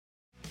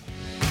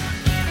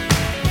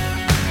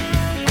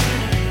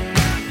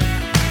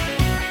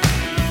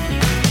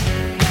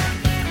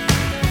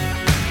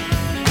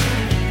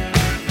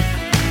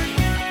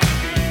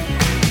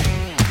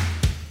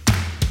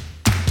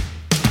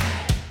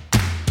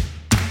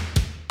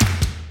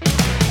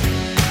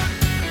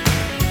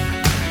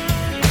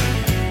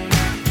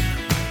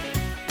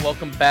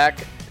Welcome back.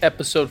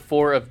 Episode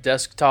 4 of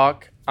Desk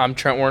Talk. I'm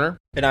Trent Werner.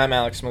 And I'm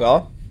Alex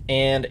McGall.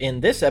 And in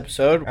this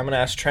episode, I'm going to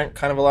ask Trent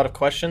kind of a lot of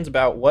questions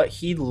about what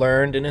he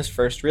learned in his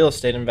first real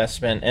estate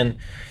investment and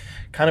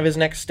kind of his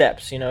next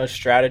steps, his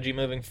strategy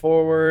moving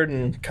forward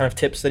and kind of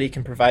tips that he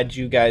can provide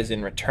you guys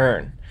in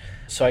return.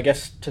 So I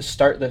guess to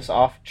start this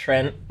off,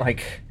 Trent,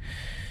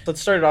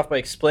 let's start it off by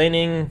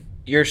explaining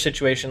your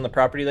situation, the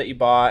property that you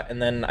bought, and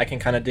then I can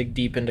kind of dig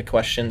deep into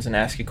questions and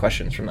ask you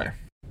questions from there.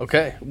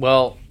 Okay,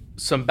 well,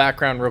 some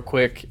background real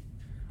quick.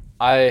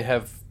 I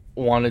have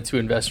wanted to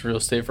invest in real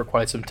estate for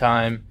quite some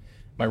time.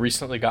 I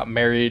recently got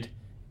married,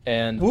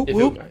 and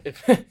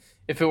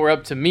if it were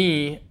up to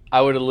me,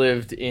 I would have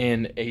lived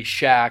in a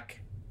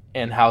shack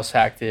and house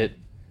hacked it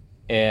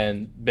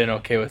and been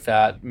okay with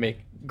that,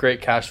 make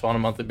great cash flow on a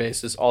monthly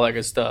basis, all that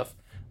good stuff.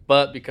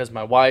 But because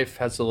my wife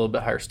has a little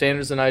bit higher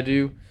standards than I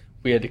do,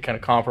 we had to kind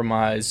of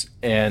compromise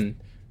and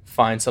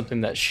find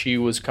something that she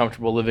was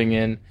comfortable living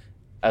in,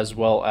 as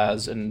well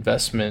as an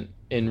investment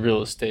in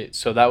real estate.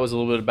 So that was a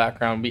little bit of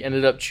background. We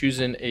ended up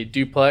choosing a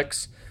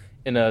duplex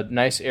in a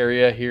nice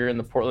area here in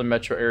the Portland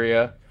metro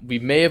area. We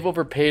may have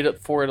overpaid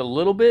for it a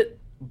little bit,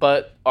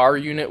 but our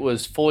unit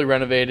was fully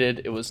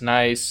renovated. It was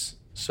nice.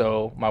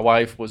 So my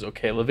wife was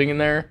okay living in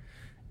there.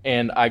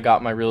 And I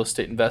got my real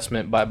estate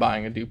investment by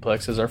buying a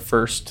duplex as our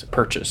first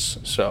purchase.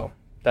 So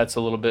that's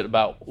a little bit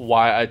about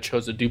why I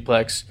chose a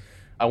duplex.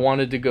 I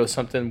wanted to go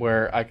something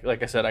where, I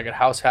could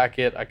house hack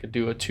it. I could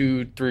do a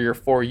 2, 3, or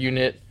 4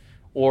 unit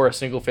or a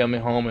single family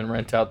home and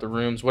rent out the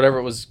rooms. Whatever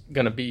it was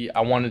going to be,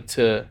 I wanted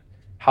to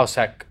house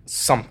hack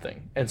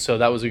something. And so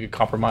that was a good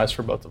compromise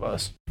for both of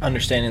us.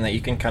 Understanding that you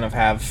can kind of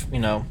have,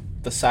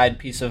 the side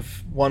piece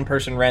of one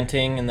person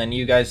renting and then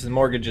you guys, the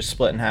mortgage is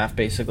split in half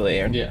basically.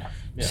 Or Yeah.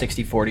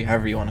 60-40,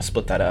 however you want to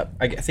split that up.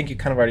 I think you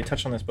kind of already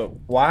touched on this, but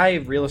why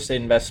real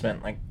estate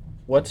investment?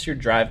 What's your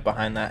drive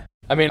behind that?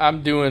 I mean,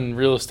 I'm doing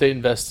real estate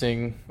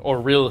investing or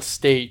real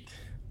estate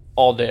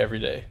all day, every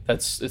day.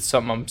 It's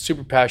something I'm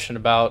super passionate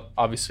about.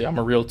 Obviously, I'm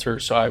a realtor,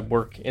 so I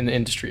work in the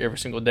industry every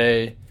single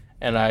day,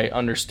 and I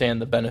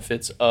understand the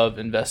benefits of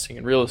investing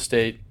in real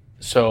estate.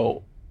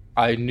 So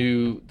I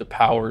knew the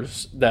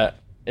powers that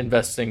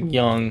investing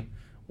young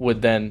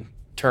would then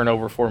turn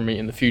over for me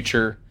in the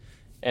future.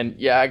 And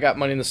yeah, I got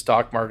money in the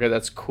stock market.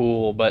 That's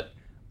cool, but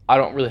I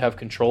don't really have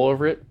control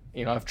over it.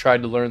 I've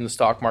tried to learn the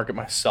stock market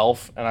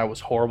myself, and I was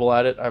horrible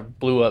at it. I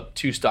blew up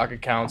 2 stock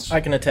accounts.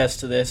 I can attest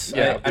to this.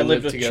 Yeah, I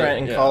lived with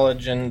Trent in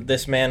college, and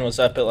this man was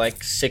up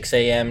at 6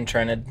 a.m.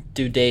 trying to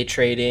do day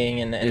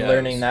trading and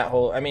learning that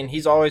whole... I mean,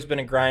 he's always been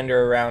a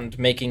grinder around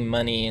making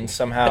money and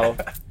somehow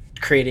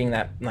creating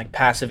that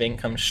passive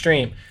income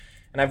stream.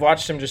 And I've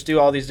watched him just do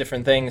all these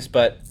different things,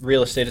 but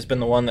real estate has been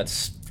the one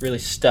that's really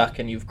stuck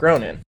and you've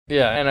grown in.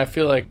 Yeah, and I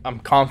feel like I'm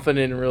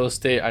confident in real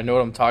estate. I know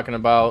what I'm talking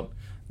about.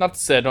 Not to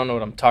say I don't know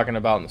what I'm talking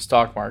about in the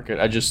stock market.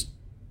 I just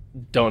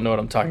don't know what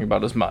I'm talking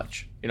about as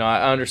much.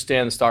 I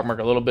understand the stock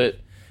market a little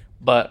bit,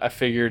 but I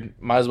figured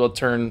might as well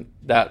turn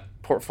that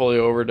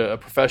portfolio over to a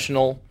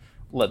professional,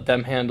 let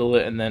them handle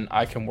it, and then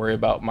I can worry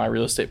about my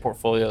real estate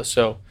portfolio.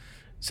 So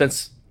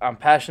since I'm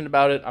passionate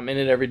about it, I'm in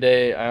it every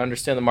day, I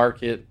understand the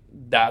market,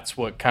 that's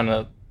what kind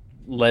of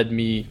led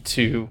me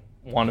to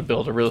want to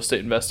build a real estate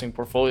investing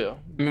portfolio.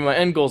 I mean, my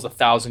end goal is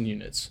 1,000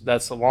 units.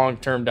 That's a long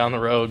term down the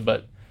road,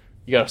 but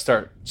you got to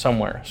start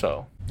somewhere.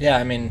 So yeah,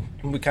 I mean,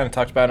 we kind of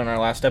talked about it in our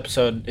last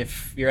episode.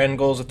 If your end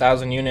goal is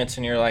 1,000 units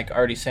and you're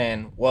already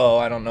saying, whoa,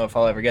 I don't know if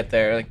I'll ever get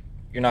there,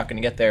 you're not going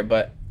to get there.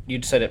 But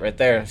you said it right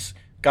there. It's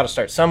got to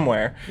start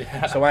somewhere.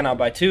 Yeah. So why not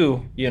buy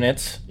 2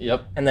 units?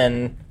 Yep. And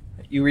then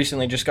you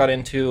recently just got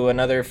into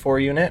another 4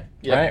 unit,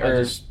 right? I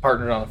just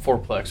partnered on a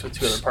 4-plex with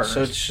 2 other partners.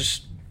 So it's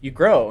just, you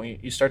grow.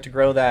 You start to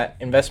grow that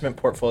investment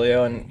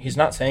portfolio, and he's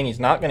not saying he's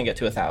not going to get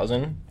to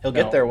 1,000. He'll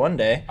get there one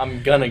day.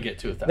 I'm going to get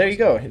to 1,000. There you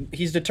go.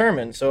 He's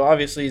determined, so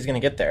obviously he's going to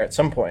get there at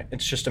some point.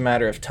 It's just a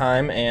matter of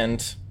time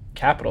and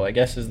capital, I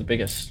guess, is the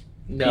biggest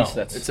piece.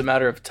 It's a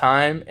matter of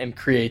time and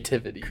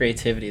creativity.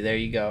 Creativity, there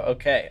you go.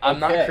 Okay. I'm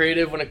not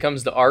creative when it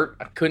comes to art.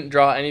 I couldn't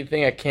draw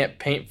anything. I can't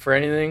paint for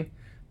anything.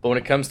 But when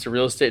it comes to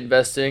real estate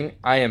investing,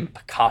 I am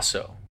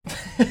Picasso.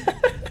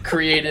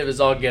 Creative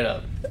as all get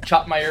up.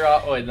 Chop my ear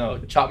off. Oh, wait, no.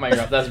 Chop my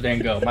ear off. That's Van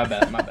Gogh. My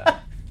bad.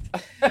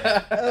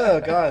 Oh,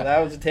 God. That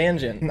was a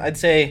tangent. I'd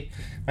say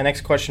my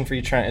next question for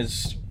you, Trent,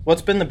 is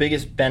what's been the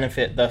biggest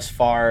benefit thus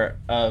far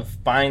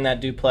of buying that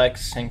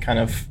duplex and kind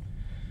of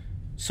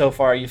so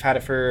far? You've had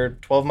it for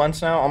 12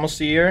 months now, almost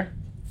a year?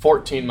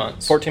 14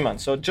 months. 14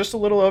 months. So just a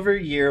little over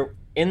a year.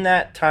 In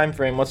that time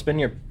frame, what's been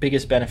your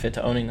biggest benefit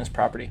to owning this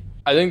property?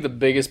 I think the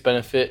biggest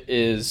benefit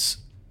is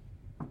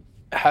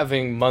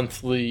having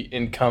monthly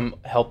income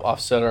help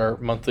offset our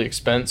monthly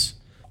expense.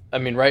 I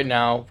mean, right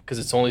now, because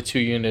it's only 2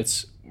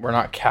 units, we're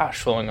not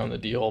cash flowing on the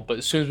deal. But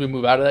as soon as we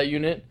move out of that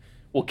unit,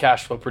 we'll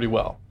cash flow pretty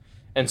well.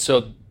 And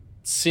so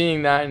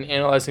seeing that and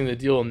analyzing the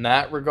deal in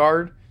that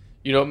regard,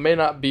 it may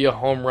not be a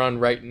home run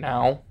right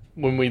now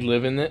when we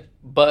live in it.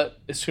 But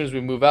as soon as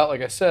we move out,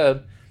 like I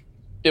said,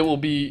 it will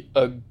be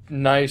a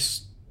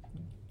nice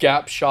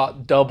gap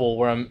shot double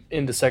where I'm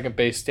into second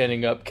base,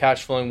 standing up,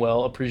 cash flowing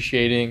well,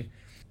 appreciating,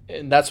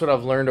 And that's what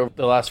I've learned over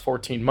the last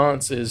 14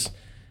 months is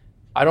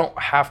I don't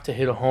have to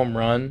hit a home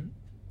run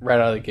right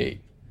out of the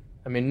gate.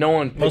 I mean, no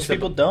one. Most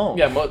people don't.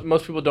 Yeah,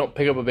 most people don't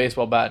pick up a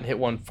baseball bat and hit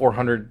one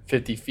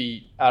 450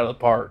 feet out of the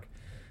park.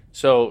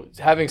 So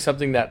having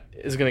something that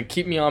is going to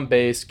keep me on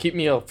base, keep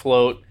me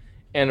afloat,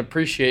 and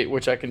appreciate,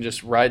 which I can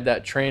just ride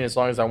that train as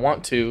long as I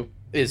want to,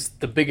 is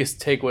the biggest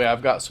takeaway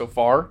I've got so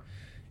far.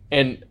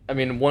 And I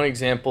mean, one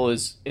example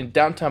is in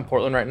downtown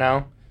Portland right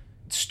now,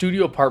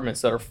 studio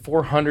apartments that are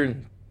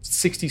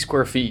 460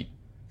 square feet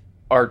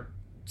are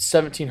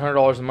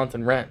 $1,700 a month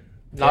in rent,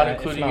 not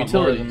including utilities.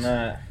 More than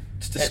that.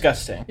 It's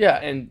disgusting.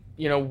 And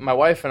my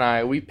wife and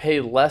I, we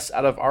pay less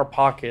out of our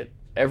pocket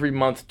every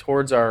month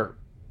towards our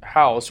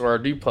house or our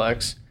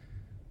duplex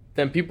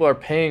than people are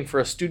paying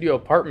for a studio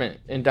apartment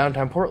in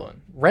downtown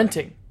Portland,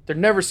 renting. They're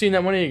never seeing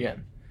that money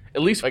again.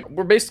 At least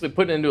we're basically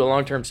putting it into a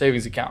long-term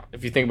savings account,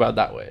 if you think about it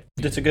that way.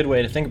 That's a good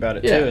way to think about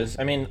it,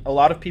 too. A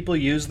lot of people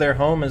use their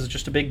home as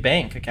just a big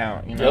bank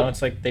account.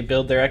 It's like they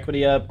build their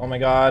equity up. Oh, my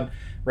God,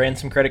 ran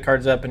some credit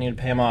cards up. I need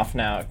to pay them off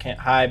now.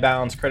 High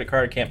balance credit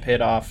card. I can't pay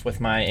it off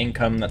with my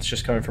income that's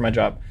just coming from my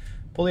job.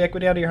 Pull the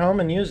equity out of your home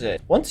and use it.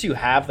 Once you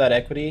have that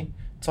equity,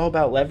 it's all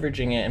about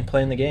leveraging it and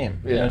playing the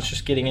game. It's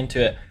just getting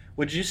into it.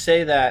 Would you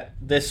say that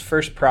this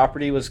first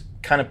property was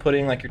kind of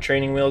putting like your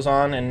training wheels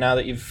on, and now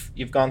that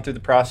you've gone through the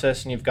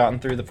process and you've gotten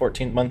through the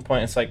 14th month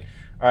point, it's like,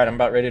 all right, I'm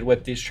about ready to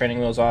whip these training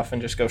wheels off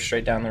and just go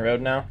straight down the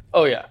road now?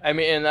 Oh, yeah. I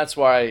mean, and that's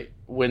why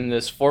when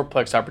this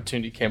fourplex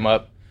opportunity came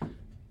up,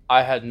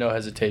 I had no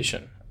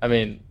hesitation. I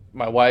mean,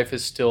 my wife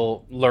is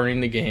still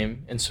learning the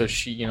game, and so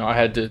she, I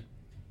had to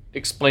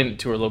explain it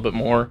to her a little bit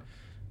more.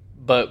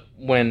 But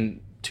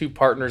when two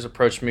partners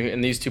approached me,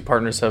 and these two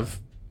partners have,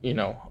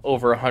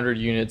 over 100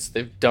 units,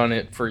 they've done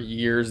it for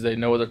years, they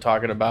know what they're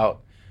talking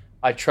about.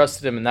 I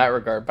trusted them in that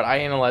regard, but I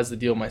analyzed the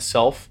deal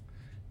myself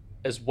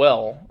as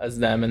well as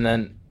them, and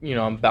then,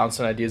 I'm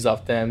bouncing ideas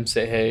off them,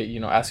 say, hey,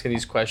 asking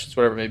these questions,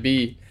 whatever it may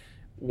be.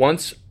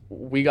 Once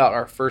we got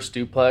our first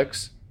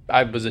duplex,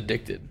 I was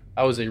addicted.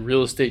 I was a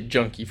real estate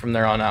junkie from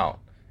there on out.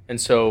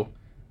 And so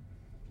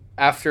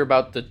after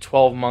about the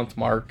 12-month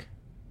mark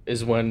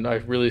is when I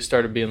really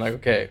started being like,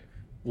 okay,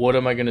 what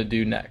am I going to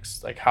do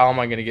next? Like, how am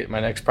I going to get my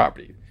next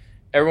property?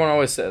 Everyone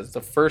always says the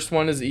first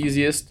one is the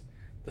easiest,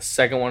 the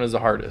second one is the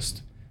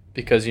hardest,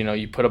 because,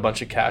 you put a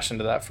bunch of cash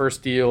into that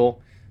first deal,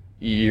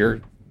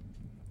 your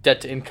debt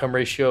to income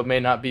ratio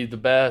may not be the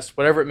best,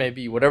 whatever it may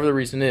be, whatever the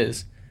reason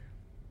is,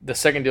 the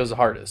second deal is the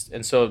hardest.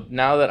 And so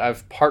now that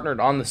I've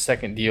partnered on the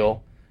second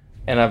deal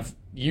and I've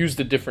used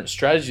a different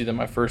strategy than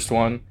my first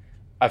one,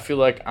 I feel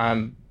like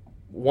I'm,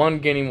 one,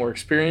 gaining more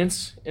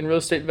experience in real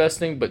estate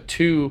investing, but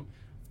two,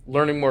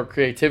 learning more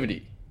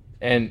creativity.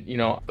 And,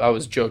 I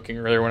was joking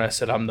earlier when I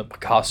said I'm the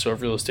Picasso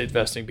of real estate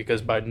investing,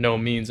 because by no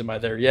means am I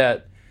there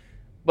yet.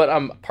 But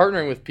I'm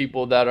partnering with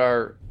people that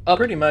are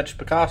pretty much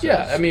Picassos.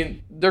 Yeah, I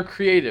mean, they're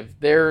creative.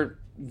 They're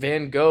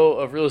Van Gogh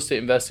of real estate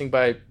investing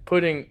by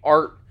putting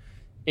art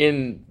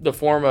in the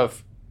form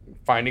of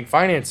finding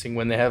financing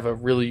when they have a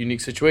really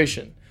unique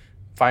situation,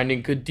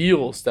 finding good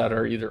deals that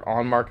are either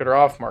on market or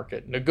off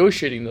market,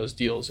 negotiating those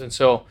deals. And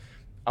so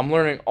I'm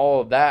learning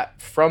all of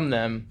that from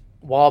them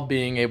while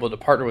being able to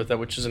partner with them,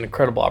 which is an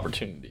incredible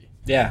opportunity.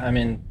 Yeah, I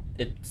mean,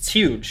 it's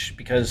huge,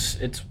 because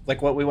it's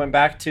like what we went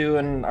back to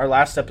in our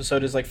last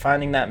episode is like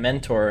finding that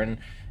mentor and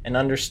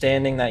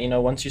understanding that,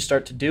 once you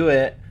start to do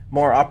it,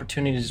 more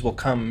opportunities will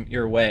come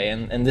your way.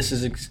 And this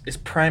is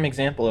prime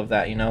example of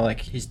that,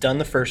 like he's done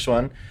the first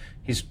one,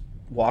 he's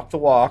walked the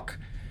walk,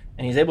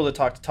 and he's able to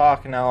talk the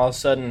talk, and now all of a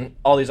sudden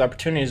all these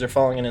opportunities are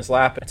falling in his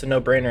lap. It's a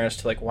no-brainer as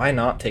to like, why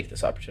not take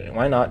this opportunity?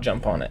 Why not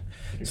jump on it?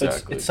 Exactly.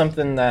 So it's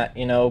something that,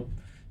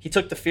 he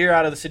took the fear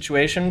out of the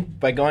situation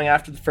by going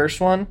after the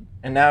first one,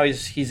 and now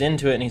he's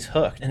into it and he's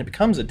hooked, and it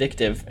becomes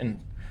addictive. And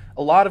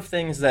a lot of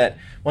things that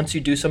once you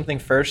do something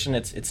first and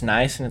it's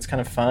nice and it's kind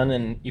of fun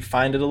and you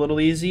find it a little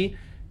easy,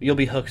 you'll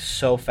be hooked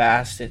so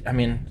fast.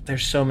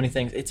 There's so many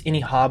things. It's any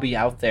hobby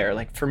out there.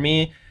 Like for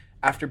me,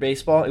 after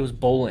baseball, it was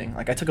bowling.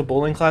 Like I took a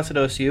bowling class at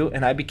OSU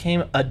and I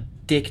became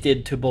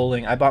addicted to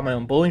bowling. I bought my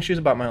own bowling shoes,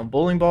 I bought my own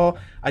bowling ball.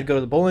 I'd go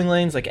to the bowling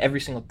lanes like every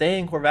single day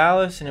in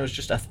Corvallis, and it was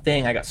just a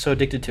thing. I got so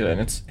addicted to it,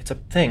 and it's a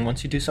thing.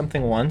 Once you do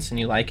something once and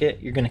you like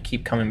it, you're going to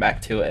keep coming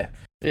back to it.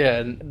 Yeah,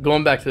 and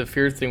going back to the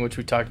fear thing, which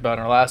we talked about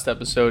in our last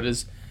episode,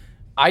 is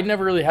I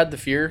never really had the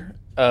fear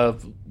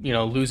of,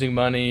 losing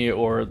money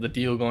or the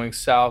deal going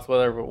south,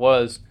 whatever it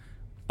was.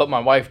 But my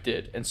wife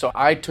did. And so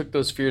I took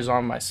those fears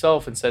on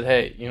myself and said,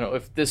 hey,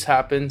 if this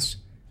happens,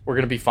 we're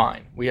going to be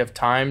fine. We have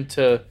time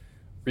to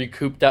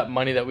recoup that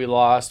money that we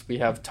lost. We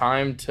have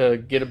time to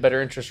get a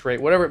better interest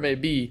rate, whatever it may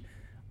be.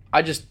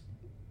 I just,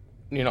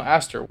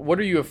 asked her, what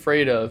are you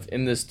afraid of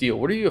in this deal?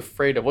 What are you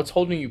afraid of? What's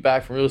holding you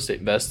back from real estate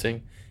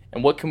investing?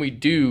 And what can we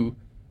do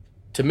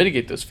to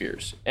mitigate those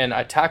fears? And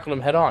I tackled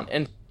them head on.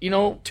 And,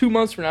 2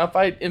 months from now, if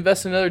I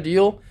invest in another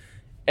deal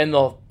and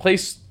the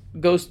place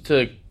goes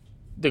to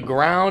the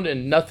ground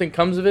and nothing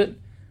comes of it,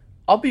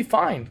 I'll be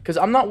fine, because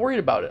I'm not worried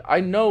about it. I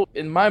know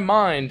in my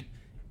mind,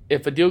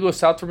 if a deal goes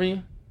south for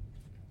me,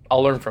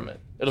 I'll learn from it.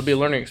 It'll be a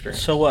learning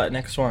experience. So what?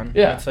 Next one.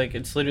 Yeah.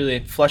 It's literally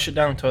flush it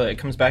down the toilet. It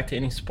comes back to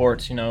any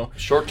sports,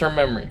 Short-term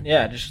memory.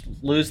 Yeah, just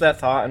lose that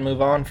thought and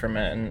move on from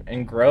it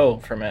and grow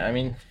from it. I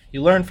mean,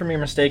 you learn from your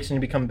mistakes and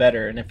you become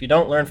better. And if you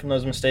don't learn from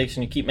those mistakes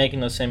and you keep making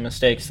those same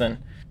mistakes,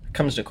 then it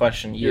comes to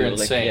question you. You're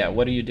insane. Yeah,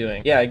 what are you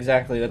doing? Yeah,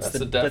 exactly. That's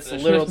the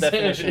literal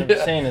definition of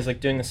insane, is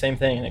like doing the same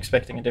thing and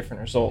expecting a different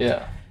result.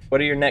 Yeah.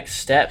 What are your next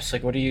steps?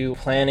 Like, what are you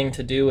planning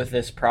to do with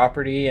this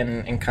property,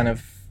 and kind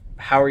of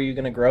how are you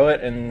going to grow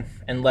it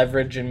and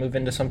leverage and move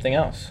into something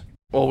else?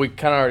 Well, we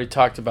kind of already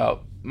talked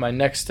about my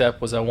next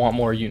step was I want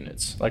more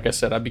units. Like I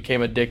said, I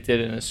became addicted,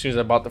 and as soon as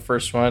I bought the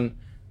first one,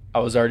 I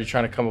was already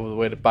trying to come up with a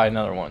way to buy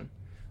another one.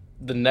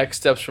 The next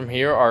steps from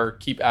here are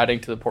keep adding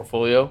to the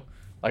portfolio.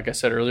 Like I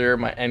said earlier,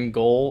 my end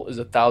goal is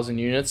 1,000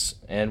 units,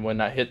 and when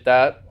I hit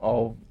that,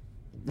 I'll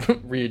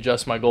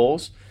readjust my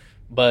goals.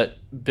 But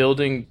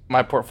building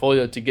my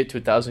portfolio to get to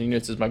 1,000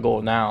 units is my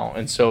goal now,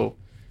 and so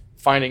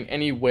finding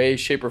any way,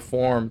 shape, or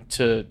form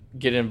to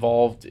get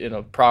involved in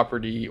a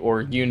property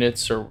or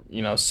units, or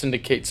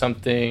syndicate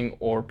something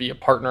or be a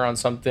partner on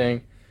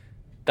something,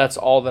 that's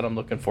all that I'm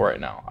looking for right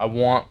now. I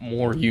want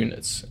more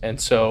units, and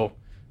so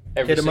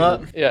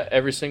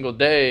every single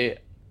day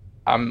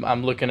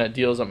I'm looking at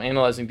deals, I'm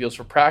analyzing deals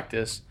for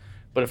practice.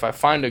 But if I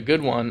find a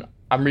good one,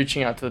 I'm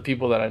reaching out to the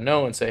people that I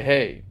know and say,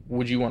 hey,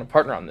 would you want to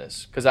partner on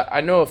this? Because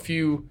I know a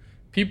few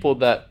people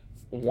that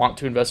want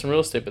to invest in real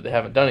estate, but they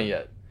haven't done it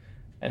yet.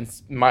 And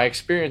my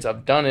experience,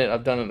 I've done it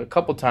a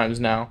couple times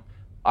now.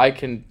 I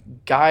can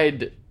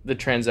guide the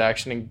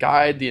transaction and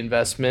guide the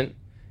investment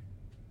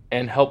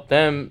and help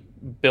them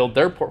build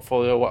their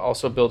portfolio while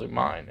also building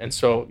mine. And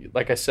so,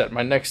 like I said,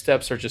 my next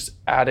steps are just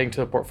adding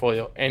to the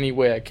portfolio any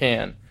way I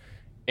can.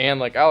 And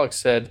like Alex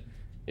said,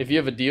 if you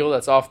have a deal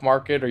that's off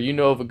market or you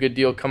know of a good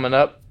deal coming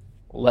up,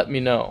 let me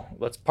know.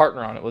 Let's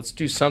partner on it. Let's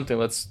do something.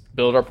 Let's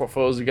build our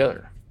portfolios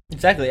together.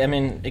 Exactly. I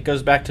mean, it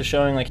goes back to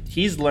showing like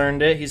he's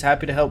learned it. He's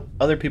happy to help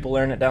other people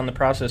learn it down the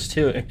process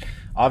too.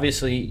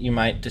 Obviously, you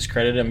might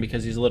discredit him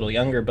because he's a little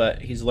younger,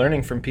 but he's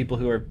learning from people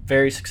who are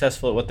very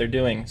successful at what they're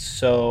doing.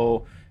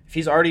 So if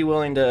he's already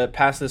willing to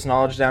pass this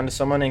knowledge down to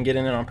someone and get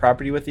in on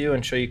property with you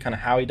and show you kind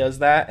of how he does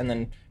that and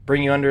then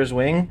bring you under his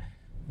wing,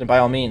 then by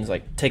all means,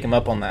 like, take him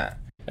up on that.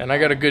 And I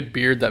got a good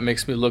beard that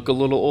makes me look a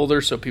little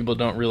older, so people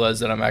don't realize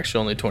that I'm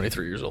actually only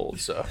 23 years old.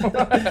 So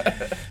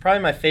probably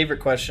my favorite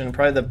question,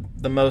 probably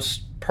the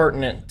most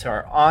pertinent to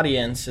our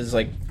audience is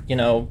like,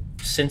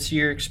 since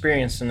you're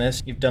experienced in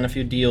this, you've done a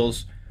few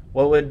deals,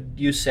 what would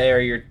you say are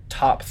your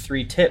top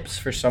 3 tips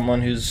for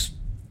someone who's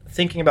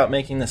thinking about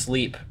making this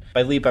leap?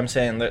 By leap, I'm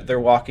saying that they're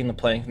walking the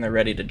plank and they're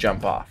ready to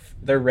jump off.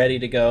 They're ready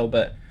to go,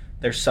 but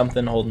there's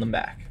something holding them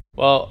back.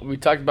 Well, we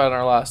talked about in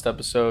our last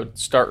episode,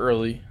 start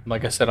early.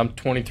 Like I said, I'm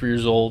 23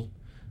 years old,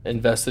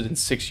 invested in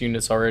 6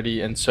 units already.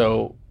 And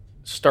so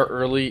start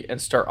early and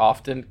start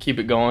often. Keep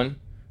it going.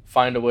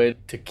 Find a way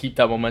to keep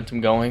that momentum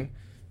going,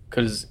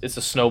 because it's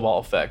a snowball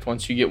effect.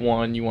 Once you get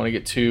 1, you want to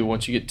get 2.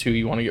 Once you get 2,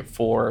 you want to get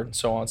 4, and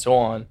so on and so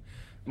on.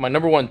 My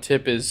number 1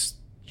 tip is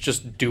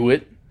just do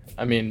it.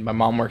 I mean, my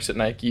mom works at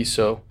Nike,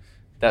 so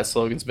that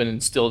slogan's been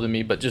instilled in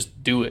me, but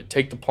just do it.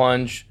 Take the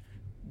plunge.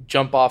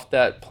 Jump off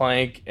that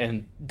plank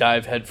and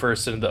dive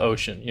headfirst into the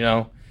ocean,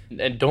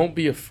 and don't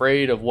be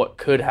afraid of what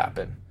could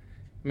happen.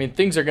 I mean,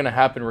 things are going to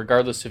happen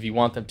regardless if you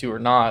want them to or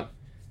not.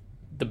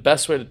 The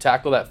best way to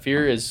tackle that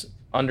fear is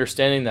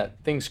understanding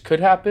that things could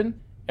happen.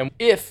 And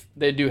if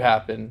they do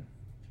happen,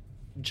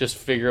 just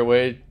figure a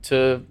way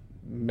to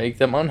make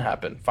them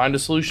unhappen. Find a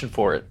solution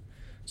for it.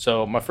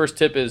 So my first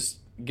tip is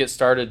get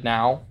started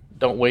now.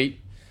 Don't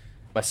wait.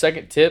 My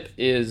second tip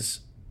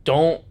is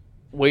don't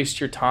waste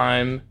your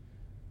time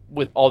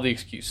with all the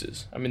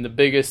excuses. I mean, the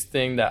biggest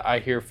thing that I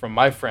hear from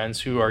my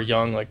friends who are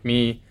young like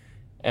me,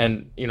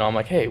 and I'm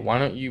like, hey, why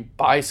don't you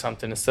buy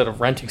something instead of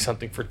renting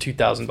something for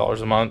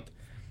 $2,000 a month?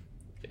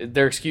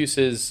 Their excuse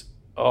is,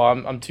 oh,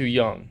 I'm too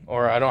young,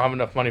 or I don't have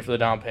enough money for the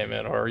down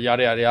payment, or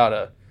yada, yada,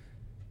 yada.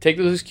 Take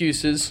those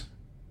excuses,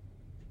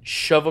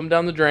 shove them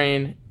down the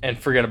drain, and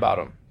forget about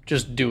them.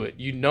 Just do it.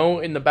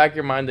 In the back of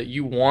your mind that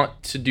you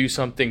want to do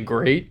something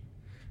great,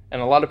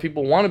 and a lot of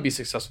people want to be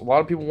successful. A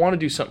lot of people want to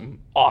do something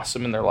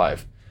awesome in their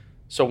life.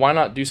 So why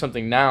not do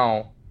something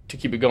now to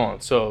keep it going?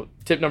 So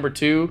tip number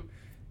 2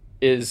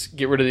 is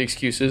get rid of the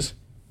excuses.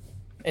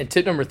 And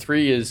tip number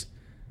 3 is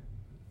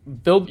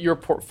build your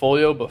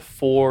portfolio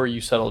before you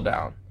settle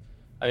down.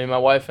 I mean, my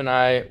wife and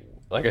I,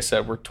 like I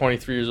said, we're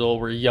 23 years old.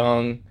 We're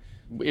young.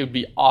 It would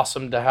be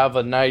awesome to have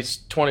a nice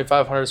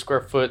 2,500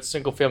 square foot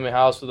single family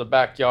house with a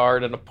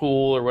backyard and a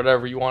pool or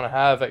whatever you want to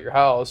have at your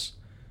house.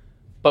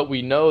 But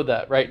we know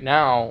that right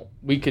now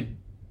we could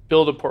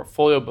build a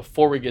portfolio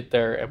before we get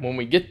there. And when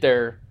we get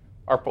there,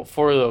 our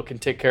portfolio can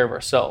take care of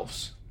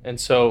ourselves. And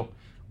so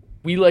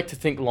we like to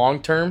think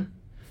long-term.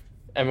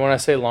 And when I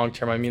say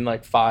long-term, I mean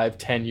like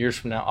 5-10 years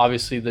from now.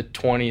 Obviously, the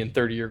 20 and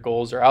 30-year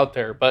goals are out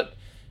there. But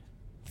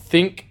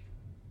think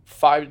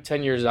 5 to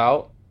 10 years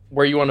out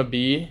where you want to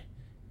be,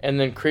 and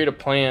then create a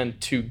plan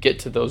to get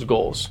to those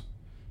goals.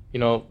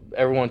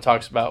 Everyone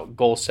talks about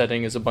goal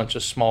setting as a bunch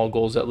of small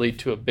goals that lead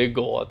to a big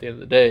goal at the end of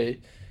the day.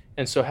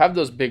 And so have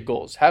those big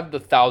goals, have the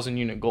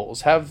 1,000-unit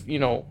goals, have,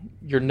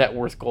 your net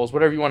worth goals,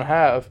 whatever you want to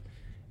have.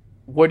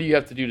 What do you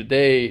have to do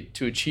today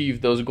to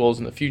achieve those goals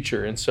in the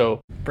future? And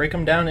so break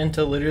them down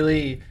into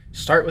literally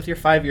start with your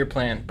 5-year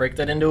plan, break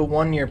that into a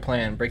 1-year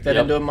plan, break that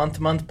into a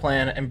month-to-month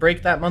plan, and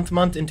break that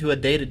month-to-month into a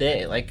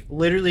day-to-day. Like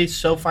literally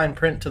so fine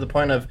print to the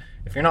point of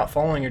if you're not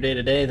following your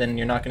day-to-day, then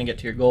you're not going to get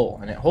to your goal.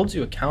 And it holds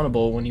you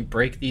accountable when you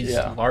break these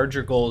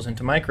larger goals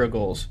into micro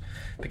goals.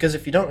 Because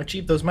if you don't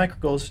achieve those micro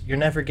goals, you're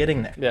never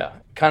getting there. Yeah.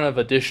 Kind of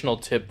additional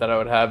tip that I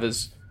would have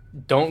is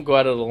don't go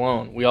at it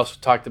alone. We also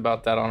talked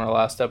about that on our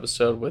last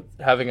episode with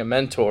having a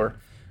mentor.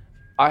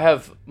 I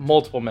have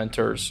multiple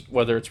mentors,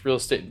 whether it's real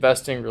estate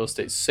investing, real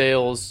estate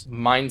sales,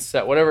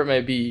 mindset, whatever it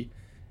may be.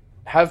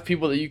 Have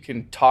people that you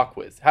can talk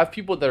with. Have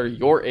people that are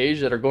your age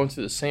that are going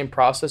through the same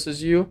process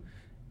as you,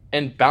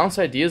 and bounce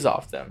ideas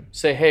off them.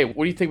 Say, hey,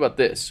 what do you think about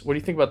this? What do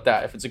you think about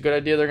that? If it's a good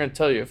idea, they're going to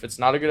tell you. If it's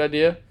not a good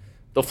idea,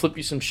 they'll flip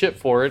you some shit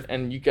for it,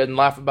 and you can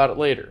laugh about it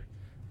later.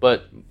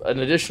 But an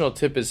additional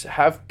tip is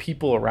have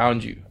people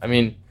around you. I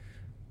mean,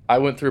 I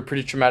went through a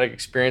pretty traumatic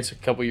experience a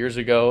couple years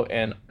ago,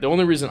 and the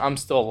only reason I'm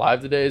still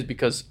alive today is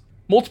because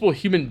multiple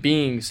human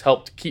beings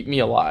helped keep me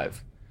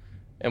alive.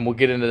 And we'll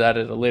get into that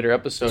in a later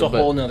episode. It's a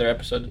whole nother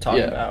episode to talk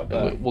about.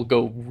 But we'll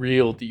go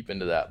real deep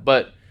into that.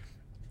 But,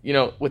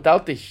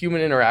 without the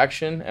human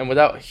interaction and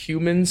without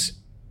humans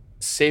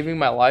saving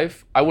my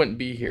life, I wouldn't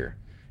be here.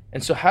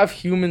 And so have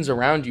humans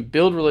around you,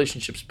 build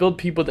relationships, build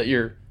people that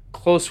you're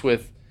close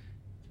with,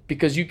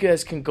 because you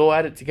guys can go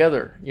at it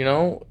together.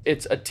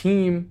 It's a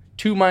team.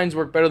 2 minds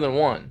work better than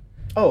 1.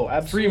 Oh,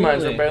 absolutely. 3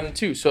 minds work better than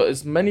 2. So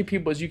as many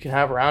people as you can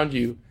have around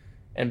you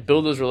and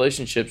build those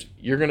relationships,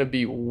 you're going to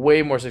be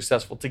way more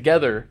successful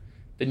together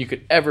than you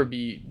could ever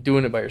be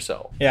doing it by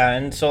yourself. Yeah,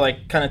 and so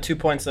kind of 2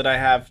 points that I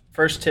have.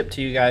 First tip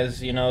to you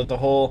guys, the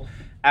whole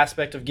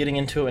aspect of getting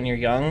into it when you're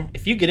young.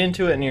 If you get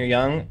into it and you're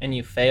young and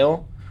you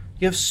fail,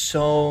 you have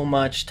so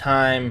much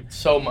time.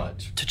 So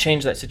much. To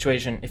change that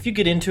situation. If you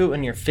get into it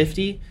when you're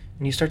 50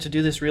 and you start to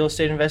do this real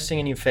estate investing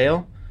and you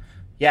fail,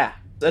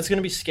 that's going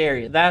to be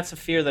scary. That's a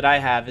fear that I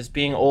have, is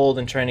being old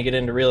and trying to get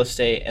into real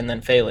estate and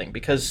then failing,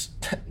 because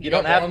you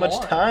don't have much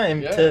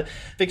time to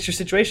fix your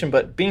situation.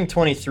 But being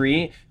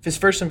 23, if his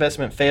first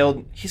investment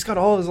failed, he's got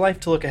all his life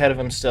to look ahead of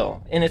him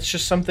still. And it's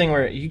just something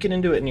where you get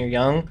into it and you're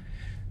young,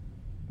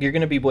 you're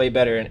going to be way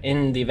better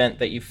in the event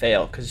that you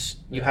fail, because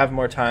you have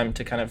more time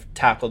to kind of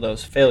tackle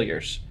those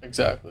failures.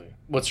 Exactly.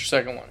 What's your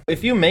second one?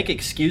 If you make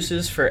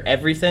excuses for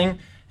everything,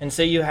 and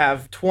say you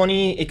have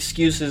 20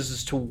 excuses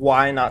as to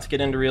why not to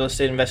get into real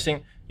estate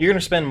investing, you're going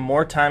to spend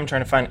more time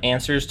trying to find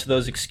answers to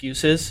those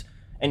excuses,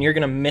 and you're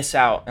going to miss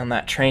out on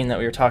that train that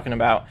we were talking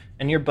about.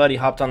 And your buddy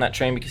hopped on that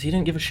train because he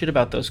didn't give a shit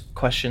about those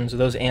questions or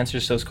those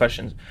answers to those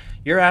questions.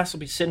 Your ass will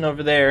be sitting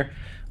over there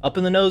up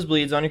in the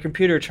nosebleeds on your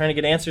computer trying to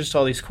get answers to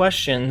all these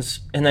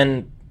questions, and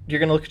then you're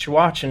going to look at your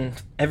watch and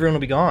everyone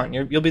will be gone.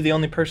 You'll be the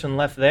only person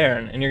left there,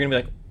 and you're going to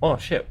be like, oh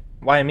shit,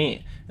 why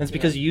me? And it's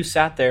because you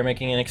sat there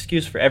making an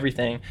excuse for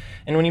everything.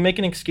 And when you make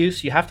an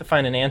excuse, you have to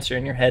find an answer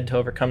in your head to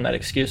overcome that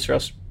excuse, or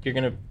else you're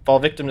going to fall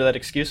victim to that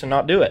excuse and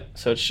not do it.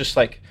 So it's just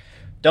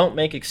don't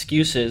make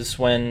excuses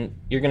when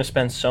you're going to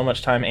spend so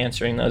much time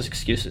answering those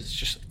excuses.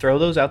 Just throw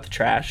those out the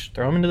trash,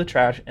 throw them into the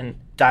trash, and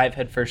dive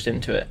headfirst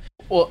into it.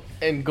 Well,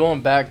 and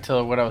going back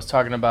to what I was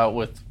talking about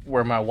with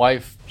where my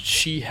wife,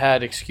 she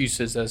had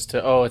excuses as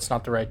to, oh, it's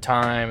not the right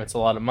time, it's a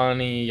lot of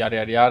money, yada,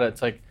 yada, yada.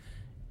 It's like,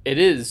 it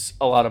is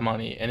a lot of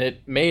money, and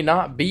it may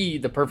not be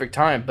the perfect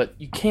time, but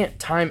you can't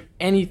time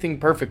anything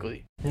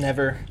perfectly.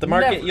 Never. The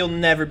market, you'll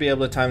never be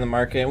able to time the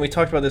market. And we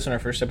talked about this in our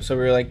first episode.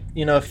 We were like,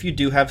 if you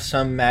do have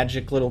some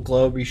magic little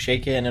globe, you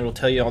shake it and it'll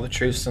tell you all the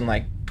truths, and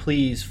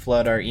please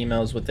flood our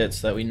emails with it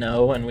so that we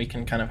know and we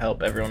can kind of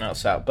help everyone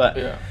else out.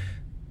 But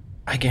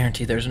I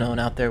guarantee there's no one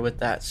out there with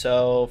that.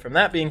 So from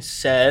that being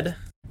said,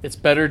 it's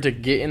better to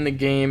get in the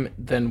game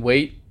than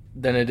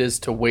it is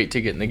to wait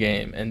to get in the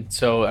game. And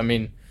so, I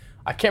mean,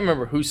 I can't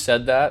remember who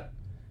said that,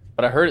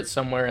 but I heard it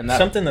somewhere. And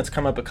something that's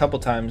come up a couple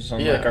times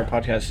on our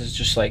podcast is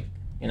just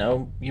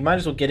you might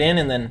as well get in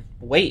and then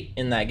wait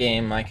in that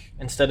game,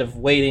 instead of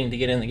waiting to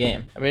get in the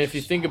game. I mean, if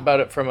you think about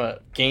it from a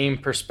game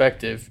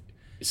perspective,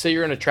 say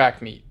you're in a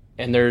track meet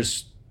and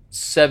there's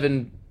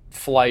 7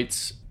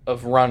 flights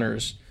of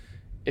runners.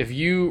 If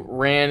you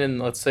ran in,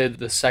 let's say,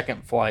 the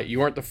second flight, you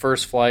weren't the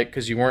first flight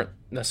because you weren't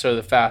necessarily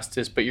the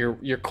fastest, but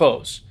you're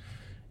close.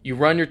 You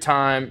run your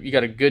time, you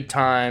got a good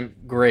time,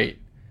 great.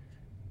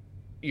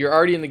 You're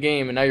already in the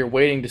game, and now you're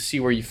waiting to see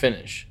where you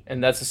finish.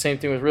 And that's the same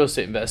thing with real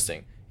estate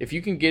investing. If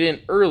you can get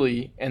in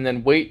early and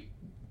then wait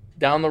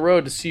down the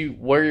road to see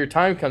where your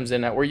time comes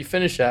in at, where you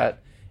finish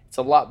at, it's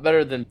a lot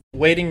better than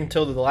waiting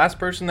until the last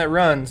person that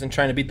runs and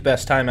trying to beat the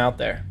best time out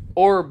there.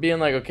 Or being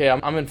like, okay,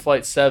 I'm in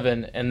flight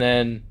 7, and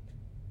then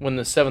when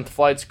the 7th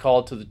flight's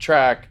called to the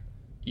track,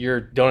 you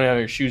don't have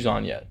your shoes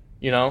on yet,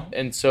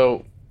 And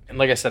so, and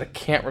like I said, I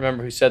can't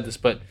remember who said this,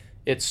 but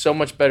it's so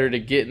much better to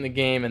get in the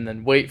game and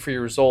then wait for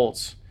your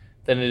results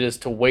than it is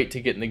to wait to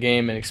get in the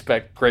game and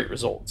expect great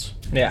results.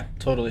 Yeah,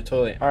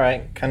 totally. All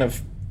right, kind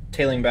of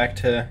tailing back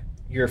to,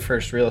 your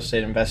first real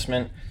estate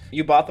investment.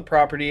 You bought the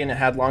property and it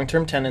had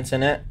long-term tenants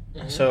in it.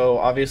 Mm-hmm. So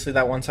obviously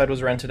that one side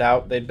was rented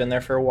out. They'd been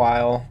there for a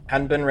while,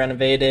 hadn't been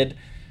renovated.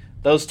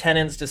 Those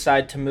tenants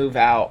decide to move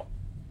out.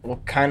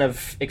 Well, kind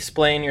of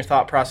explain your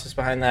thought process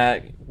behind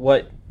that,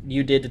 what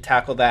you did to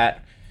tackle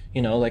that.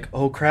 You know, like,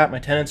 oh crap, my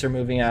tenants are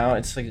moving out.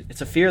 It's like,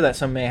 it's a fear that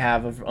some may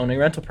have of owning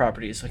rental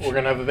properties. Like, we're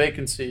gonna have a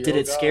vacancy. Did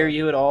it scare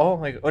you at all?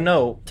 Like, oh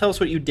no, tell us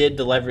what you did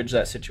to leverage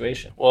that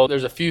situation. Well,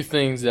 there's a few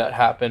things that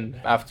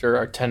happened after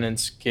our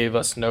tenants gave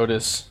us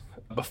notice.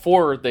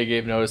 Before they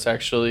gave notice,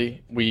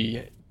 actually,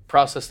 we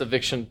processed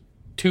eviction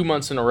 2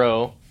 months in a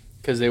row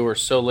because they were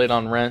so late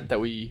on rent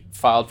that we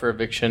filed for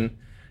eviction,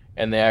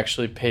 and they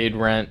actually paid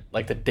rent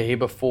like the day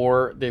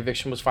before the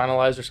eviction was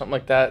finalized or something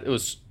like that. It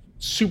was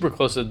super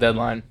close to the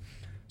deadline.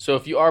 So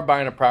if you are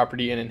buying a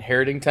property and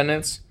inheriting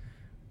tenants,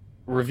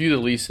 review the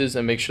leases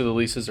and make sure the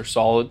leases are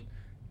solid.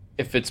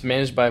 If it's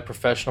managed by a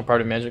professional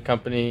property management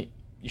company,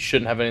 you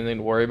shouldn't have anything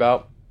to worry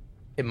about.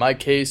 In my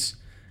case,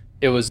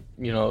 it was,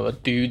 a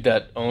dude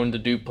that owned a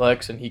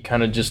duplex and he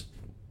kind of just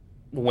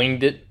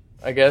winged it,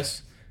 I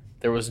guess.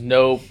 There was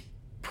no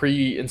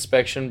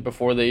pre-inspection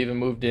before they even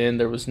moved in.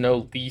 There was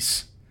no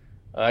lease.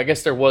 I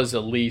guess there was a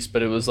lease,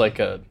 but it was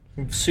like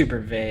super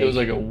vague. It was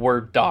like a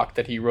Word doc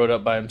that he wrote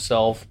up by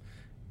himself.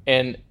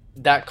 And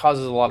that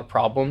causes a lot of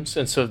problems.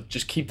 And so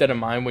just keep that in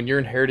mind. When you're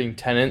inheriting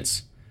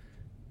tenants,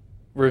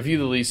 review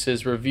the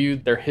leases, review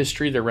their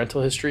history, their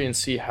rental history, and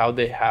see how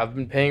they have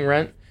been paying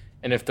rent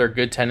and if they're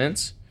good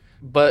tenants.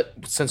 But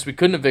since we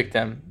couldn't evict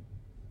them,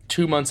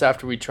 2 months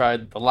after we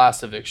tried the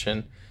last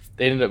eviction,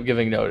 they ended up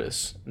giving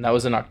notice. And that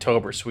was in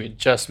October. So we had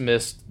just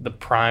missed the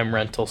prime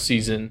rental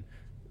season,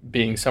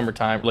 being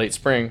summertime, late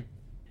spring.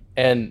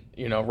 And,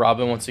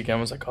 Robin once again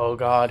was like, oh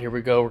God, here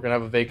we go. We're going to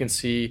have a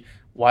vacancy.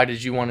 Why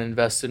did you want to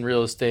invest in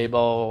real estate,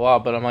 blah, blah, blah.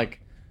 But I'm like,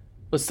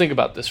 let's think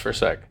about this for a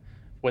sec.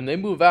 When they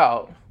move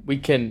out, we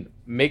can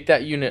make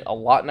that unit a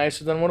lot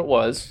nicer than what it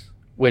was,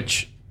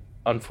 which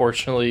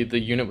unfortunately the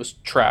unit was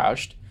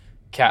trashed.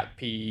 Cat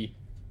pee,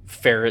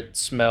 ferret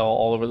smell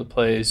all over the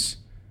place.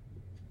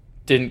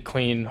 Didn't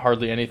clean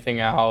hardly anything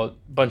out.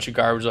 Bunch of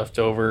garbage left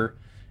over.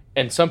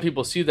 And some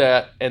people see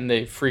that and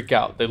they freak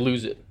out. They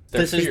lose it.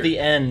 This is the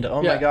end.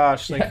 Oh my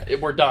gosh. Like,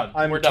 we're done.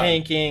 We're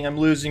tanking. I'm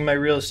losing my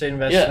real estate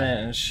investment.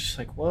 And it's just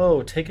like,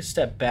 whoa, take a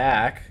step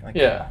back.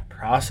 Like,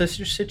 process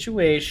your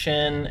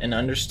situation and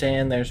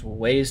understand there's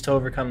ways to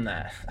overcome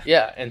that.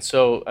 Yeah. And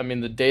so,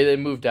 the day they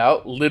moved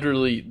out,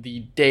 literally the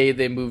day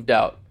they moved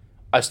out,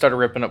 I started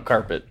ripping up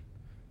carpet.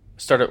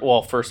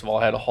 First of all,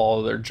 I had to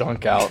haul their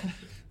junk out.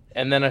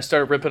 And then I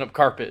started ripping up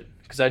carpet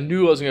because I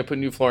knew I was going to put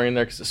new flooring in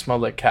there because it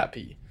smelled like cat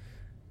pee.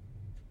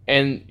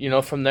 And,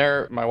 from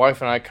there, my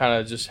wife and I kind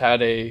of just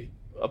had a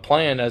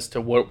plan as to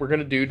what we're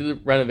going to do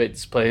to renovate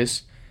this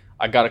place.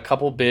 I got a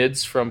couple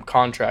bids from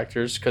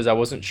contractors because I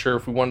wasn't sure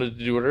if we wanted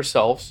to do it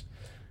ourselves.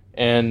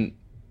 And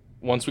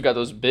once we got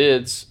those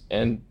bids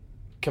and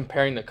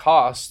comparing the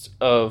cost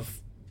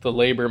of the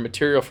labor and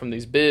material from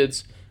these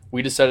bids,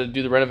 we decided to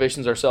do the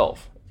renovations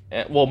ourselves.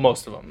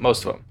 Most of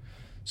them.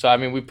 So,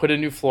 we put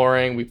in new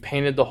flooring. We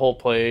painted the whole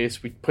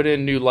place. We put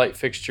in new light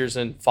fixtures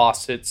and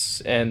faucets,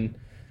 and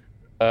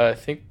I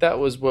think that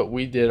was what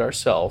we did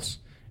ourselves.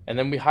 And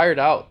then we hired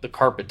out the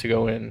carpet to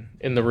go in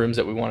the rooms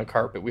that we want to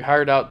carpet. We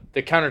hired out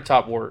the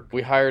countertop work.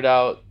 We hired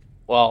out,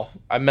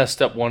 I messed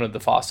up one of the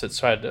faucets,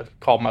 so I had to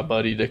call my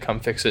buddy to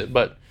come fix it.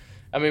 But,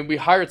 we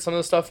hired some of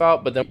the stuff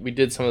out, but then we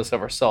did some of the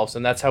stuff ourselves.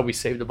 And that's how we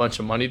saved a bunch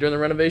of money during the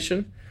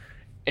renovation.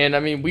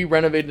 And, we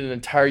renovated an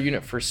entire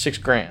unit for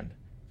 $6,000.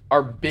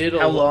 Our bid.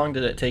 How long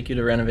did it take you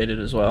to renovate it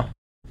as well?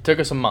 It took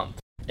us a month.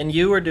 And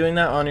you were doing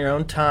that on your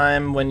own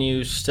time when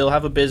you still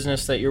have a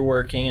business that you're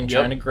working and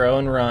trying to grow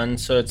and run.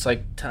 So it's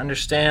like to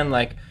understand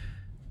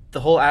the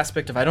whole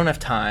aspect of I don't have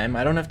time.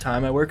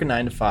 I work a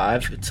 9 to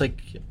 5. It's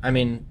like,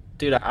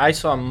 dude, I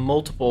saw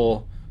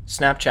multiple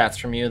Snapchats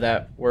from you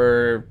that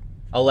were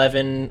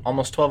 11,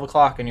 almost 12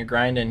 o'clock and you're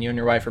grinding. You and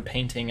your wife are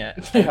painting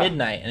at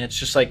midnight. And it's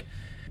just like,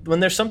 when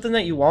there's something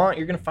that you want,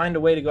 you're going to find a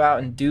way to go out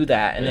and do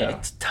that.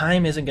 And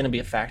time isn't going to be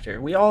a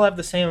factor. We all have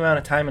the same amount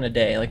of time in a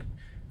day.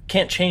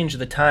 Can't change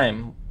the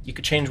time. You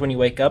could change when you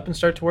wake up and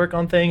start to work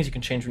on things. You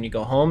can change when you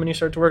go home and you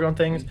start to work on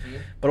things. Mm-hmm.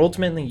 But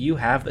ultimately, you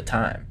have the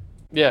time.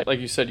 Yeah, like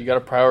you said, you got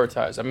to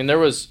prioritize. There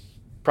was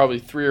probably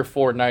 3 or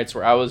 4 nights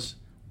where I was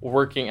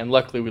working, and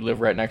luckily we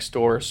live right next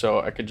door, so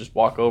I could just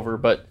walk over.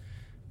 But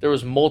there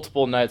was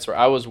multiple nights where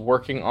I was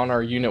working on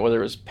our unit, whether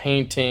it was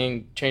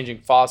painting, changing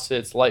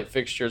faucets, light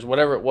fixtures,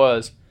 whatever it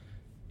was,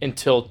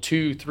 until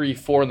 2, 3,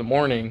 4 in the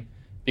morning.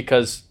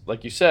 Because,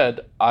 like you said,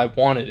 I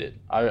wanted it.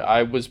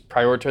 I was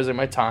prioritizing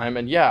my time.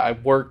 And, I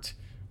worked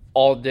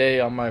all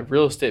day on my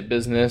real estate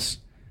business.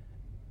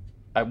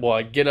 I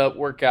get up,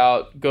 work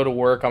out, go to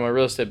work on my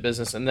real estate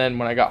business. And then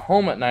when I got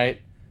home at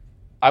night,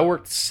 I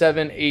worked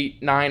 7,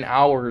 8, 9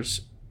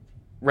 hours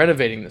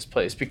renovating this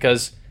place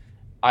because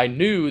I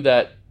knew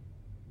that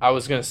I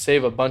was going to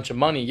save a bunch of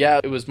money.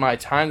 Yeah, it was my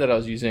time that I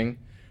was using,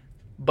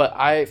 but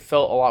I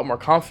felt a lot more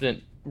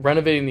confident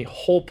renovating the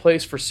whole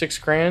place for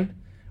 $6,000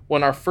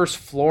 when our first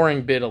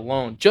flooring bid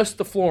alone, just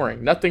the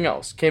flooring, nothing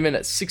else, came in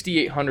at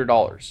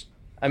 $6,800.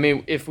 I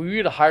mean, if we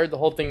would have hired the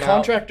whole thing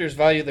Contractors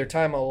value their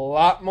time a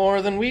lot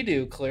more than we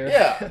do, Clear.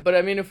 Yeah, but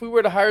I mean, if we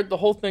were to hire the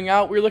whole thing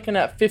out, we were looking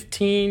at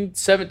 15,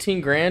 17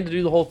 grand to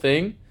do the whole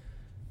thing.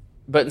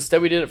 But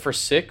instead we did it for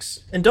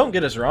 $6,000. And don't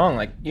get us wrong,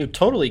 like, you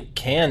totally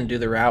can do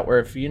the route where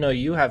if,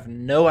 you have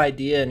no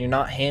idea and you're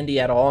not handy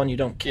at all and you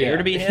don't care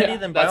to be handy,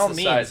 then by all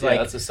means,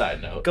 that's a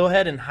side note. Go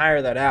ahead and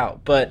hire that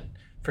out. But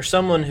for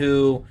someone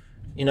who,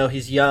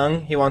 he's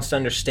young, he wants to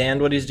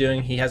understand what he's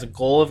doing, he has a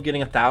goal of getting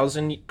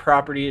 1,000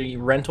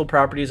 rental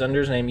properties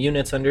under his name,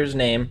 units under his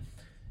name,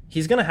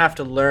 he's going to have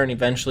to learn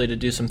eventually to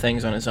do some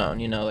things on his own.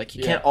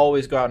 He can't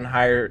always go out and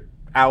hire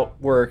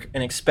out work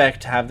and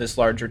expect to have this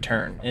large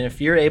return. And if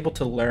you're able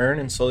to learn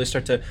and slowly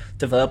start to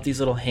develop these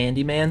little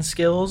handyman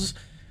skills,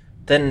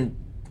 then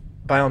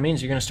by all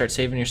means you're going to start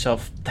saving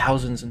yourself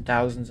thousands and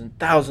thousands and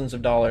thousands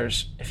of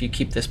dollars if you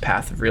keep this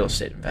path of real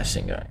estate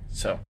investing going.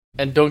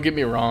 And don't get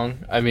me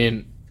wrong, I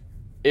mean,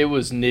 it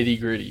was nitty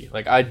gritty.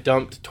 Like, I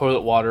dumped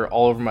toilet water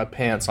all over my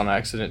pants on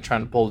accident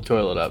trying to pull the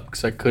toilet up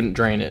because I couldn't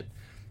drain it.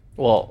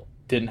 Well,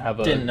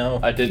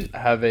 I didn't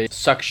have a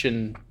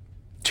suction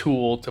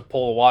tool to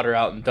pull the water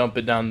out and dump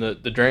it down the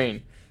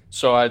drain.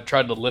 So I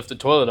tried to lift the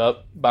toilet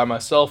up by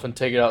myself and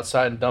take it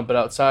outside and dump it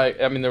outside.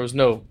 I mean, there was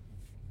no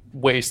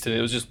waste in it.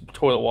 It was just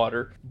toilet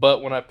water.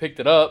 But when I picked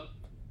it up,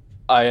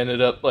 I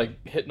ended up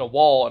like hitting a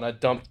wall and I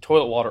dumped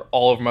toilet water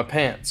all over my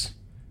pants.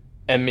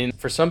 I mean,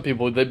 for some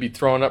people, they'd be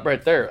throwing up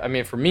right there. I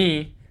mean, for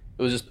me,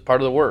 it was just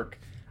part of the work.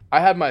 I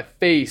had my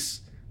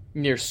face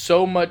near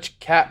so much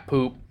cat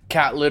poop,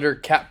 cat litter,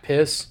 cat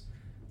piss,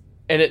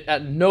 and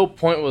at no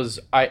point was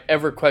I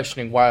ever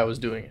questioning why I was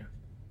doing it.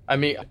 I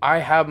mean, I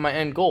have my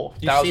end goal.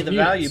 You see the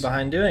value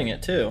behind doing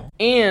it, too.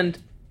 And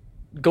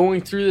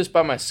going through this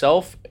by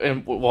myself,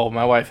 and, well,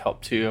 my wife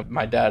helped, too.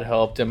 My dad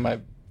helped, and my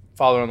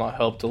father-in-law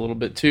helped a little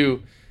bit,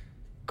 too.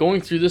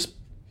 Going through this,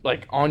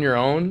 like, on your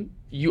own,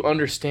 you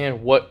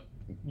understand what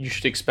you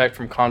should expect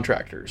from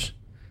contractors.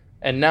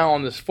 And now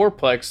on this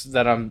fourplex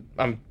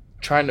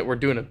that we're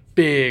doing a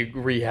big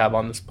rehab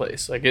on this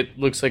place. Like, it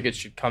looks like it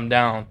should come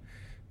down.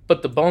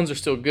 But the bones are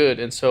still good.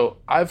 And so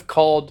I've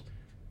called,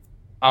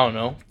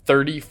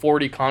 30,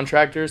 40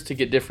 contractors to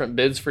get different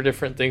bids for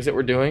different things that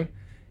we're doing.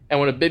 And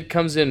when a bid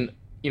comes in,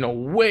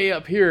 way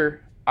up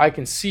here, I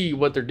can see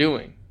what they're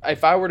doing.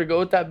 If I were to go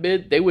with that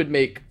bid, they would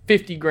make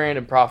 50 grand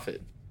in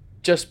profit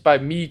just by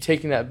me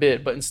taking that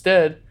bid. But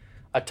instead,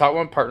 I talked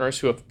with my partners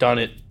who have done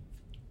it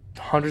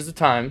hundreds of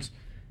times.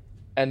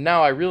 And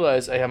now I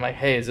realize, I'm like,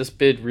 hey, is this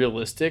bid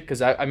realistic?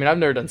 Because I've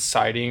never done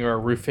siding or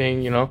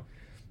roofing,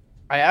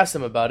 I asked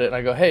them about it, and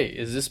I go, hey,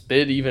 is this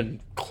bid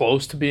even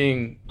close to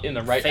being in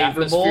the right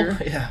favorable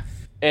atmosphere? Yeah.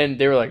 And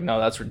they were like, no,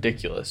 that's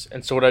ridiculous.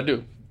 And so what I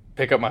do,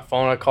 pick up my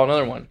phone, I call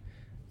another one.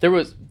 There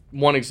was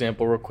one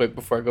example real quick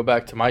before I go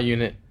back to my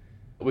unit.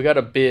 We got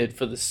a bid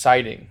for the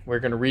siding. We're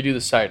going to redo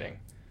the siding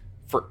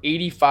for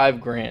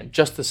 85 grand,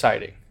 just the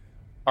siding.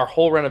 Our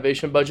whole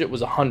renovation budget was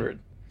 100.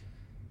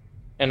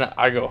 And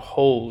I go,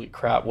 holy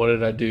crap, what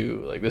did I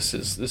do? Like, this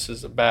is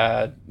a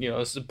bad,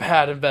 this is a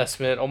bad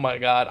investment. Oh my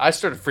God. I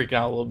started freaking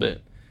out a little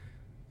bit.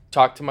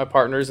 Talked to my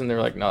partners and they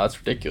were like, no, that's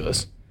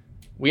ridiculous.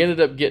 We ended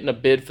up getting a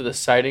bid for the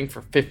siding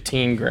for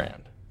 15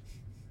 grand.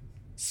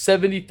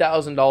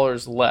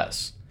 $70,000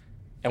 less.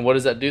 And what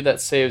does that do?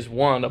 That saves,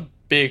 one, a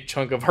big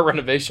chunk of our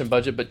renovation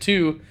budget, but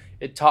two,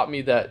 it taught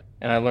me that,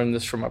 and I learned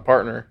this from my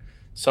partner,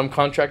 some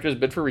contractors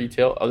bid for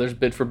retail, others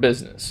bid for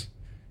business.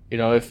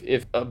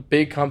 If a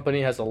big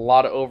company has a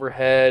lot of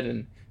overhead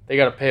and they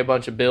got to pay a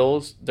bunch of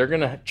bills, they're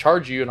going to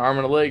charge you an arm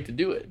and a leg to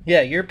do it.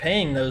 Yeah, you're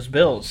paying those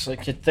bills.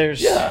 Like,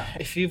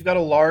 if you've got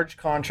a large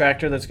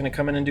contractor that's going to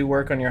come in and do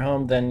work on your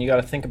home, then you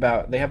got to think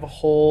about, they have a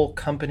whole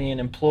company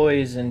and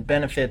employees and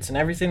benefits and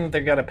everything that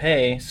they've got to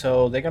pay,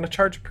 so they're going to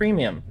charge a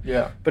premium.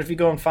 Yeah. But if you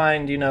go and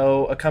find,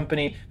 a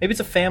company, maybe it's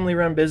a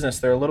family-run business,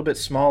 they're a little bit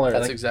smaller.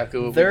 That's exactly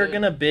what they're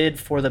going to bid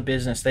for the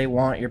business. They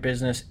want your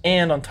business.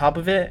 And on top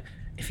of it,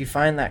 if you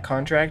find that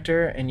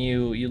contractor and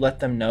you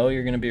let them know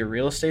you're going to be a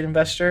real estate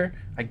investor,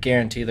 I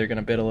guarantee they're going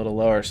to bid a little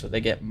lower so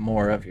they get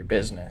more of your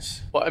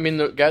business. Well,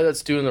 the guy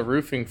that's doing the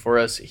roofing for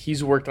us,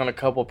 he's worked on a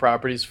couple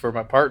properties for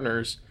my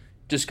partners,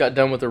 just got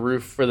done with a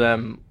roof for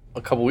them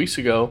a couple weeks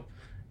ago.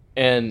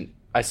 And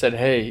I said,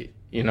 hey,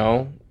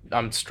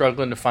 I'm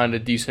struggling to find a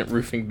decent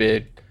roofing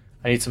bid.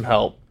 I need some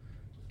help.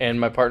 And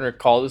my partner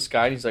called this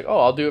guy and he's like,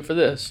 oh, I'll do it for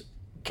this.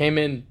 Came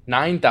in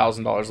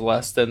 $9,000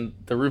 less than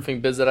the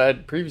roofing bids that I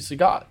had previously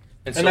got.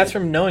 And that's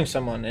from knowing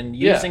someone and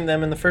using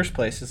them in the first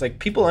place. It's like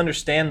people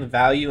understand the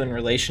value in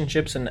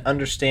relationships and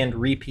understand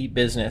repeat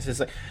business. It's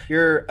like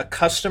you're a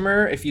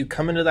customer if you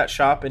come into that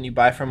shop and you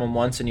buy from them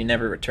once and you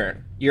never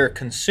return. You're a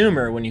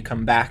consumer when you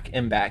come back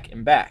and back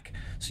and back.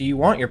 So you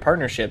want your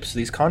partnerships,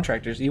 these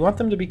contractors, you want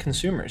them to be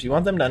consumers. You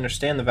want them to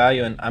understand the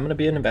value, and I'm going to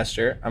be an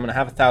investor. I'm going to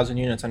have 1,000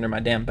 units under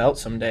my damn belt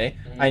someday.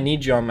 Mm-hmm. I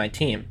need you on my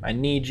team. I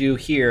need you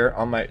here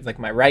on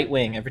my right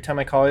wing. Every time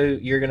I call you,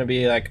 you're going to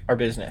be like our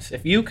business.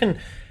 If you can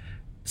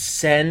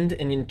send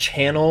and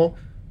channel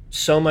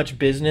so much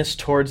business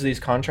towards these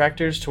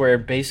contractors to where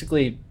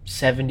basically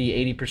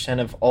 70-80%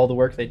 of all the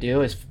work they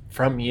do is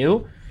from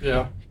you.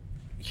 Yeah.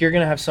 You're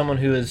going to have someone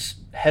who is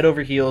head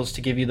over heels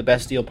to give you the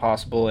best deal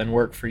possible and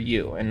work for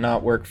you and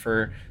not work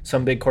for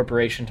some big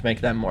corporation to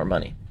make them more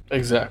money.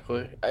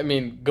 Exactly. I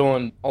mean,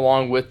 going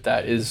along with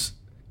that is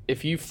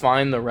if you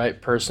find the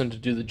right person to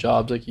do the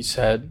jobs, like you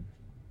said,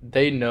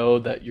 they know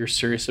that you're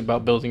serious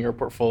about building your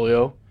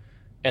portfolio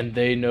and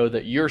they know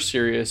that you're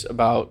serious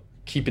about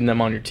keeping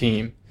them on your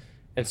team.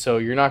 And so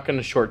you're not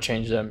going to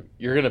shortchange them.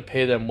 You're going to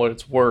pay them what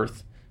it's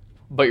worth,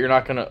 but you're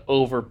not going to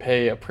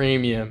overpay a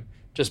premium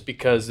just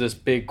because this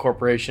big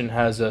corporation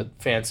has a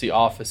fancy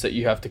office that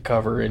you have to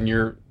cover in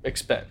your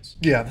expense.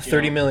 Yeah, the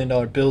 $30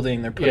 million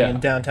building they're putting in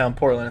downtown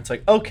Portland. It's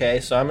like, okay,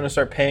 so I'm going to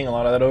start paying a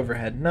lot of that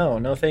overhead.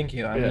 No, thank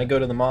you. I'm going to go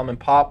to the mom and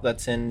pop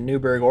that's in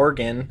Newberg,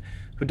 Oregon,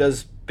 who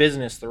does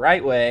business the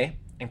right way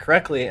and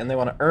correctly, and they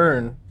want to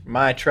earn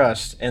my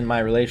trust and my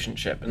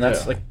relationship. And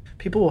that's like,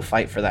 people will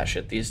fight for that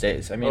shit these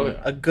days. I mean,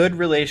 a good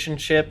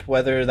relationship,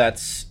 whether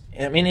that's,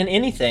 I mean, in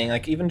anything,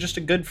 like even just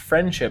a good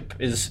friendship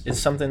is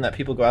something that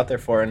people go out there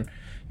for. And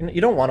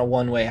you don't want a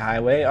one-way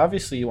highway.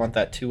 Obviously, you want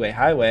that two-way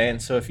highway.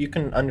 And so if you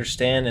can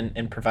understand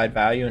and provide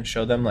value and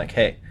show them like,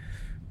 hey,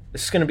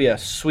 this is going to be a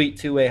sweet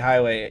two-way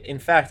highway. In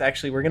fact,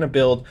 actually, we're going to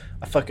build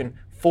a fucking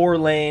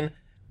 4-lane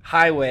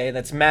highway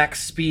that's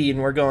max speed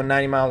and we're going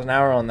 90 miles an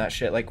hour on that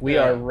shit. Like, we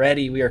are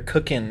ready. We are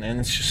cooking. And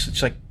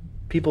it's like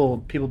people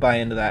buy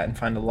into that and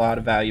find a lot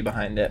of value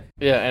behind it.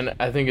 Yeah, and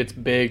I think it's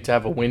big to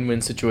have a win-win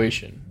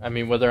situation. I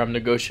mean, whether I'm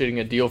negotiating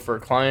a deal for a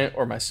client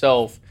or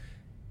myself,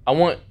 I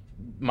want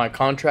my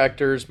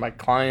contractors, my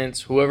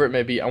clients, whoever it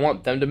may be, I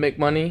want them to make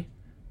money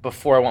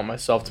before I want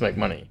myself to make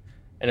money.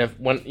 And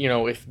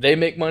if they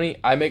make money,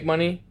 I make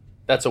money,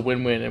 that's a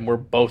win-win and we're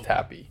both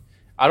happy.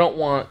 I don't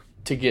want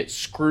to get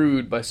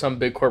screwed by some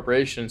big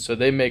corporation so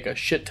they make a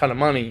shit ton of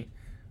money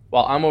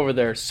while I'm over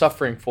there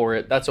suffering for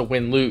it. That's a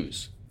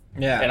win-lose.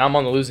 Yeah. And I'm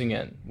on the losing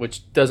end,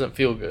 which doesn't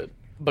feel good.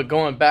 But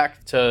going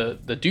back to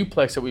the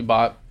duplex that we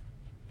bought,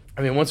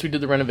 I mean, once we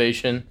did the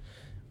renovation,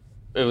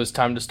 it was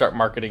time to start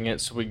marketing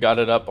it. So we got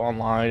it up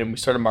online and we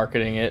started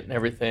marketing it and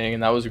everything.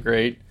 And that was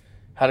great.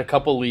 Had a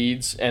couple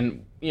leads.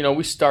 And,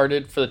 we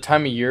started for the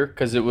time of year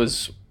because it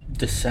was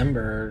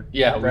December.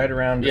 Yeah. Right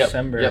around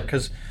December.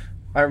 Because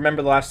I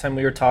remember the last time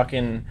we were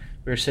talking,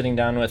 we were sitting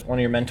down with one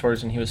of your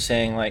mentors and he was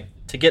saying, like,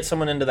 to get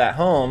someone into that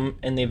home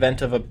in the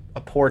event of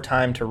a poor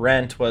time to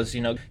rent was,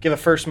 give a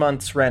first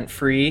month's rent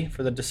free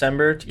for the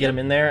December to get them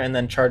in there and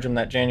then charge them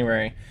that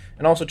January.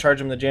 And also charge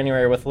them the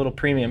January with a little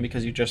premium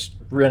because you just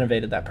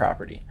renovated that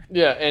property.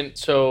 Yeah, and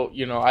so,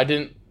 I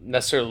didn't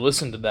necessarily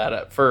listen to that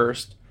at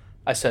first.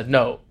 I said,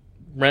 no,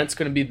 rent's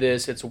going to be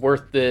this, it's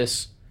worth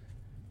this.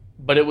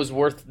 But it was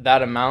worth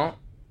that amount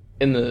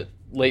in the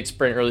late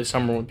spring, early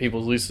summer when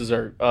people's leases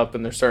are up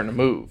and they're starting to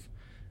move.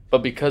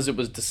 But because it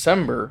was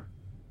December,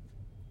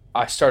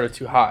 I started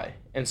too high.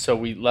 And so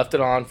we left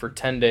it on for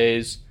 10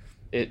 days.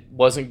 It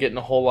wasn't getting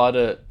a whole lot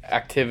of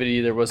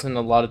activity. There wasn't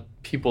a lot of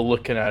people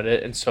looking at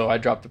it. And so I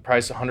dropped the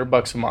price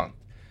 $100 a month.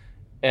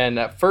 And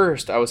at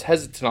first I was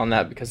hesitant on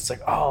that because it's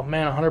like, oh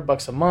man,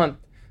 $100 a month,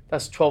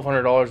 that's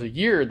 $1,200 a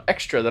year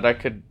extra that I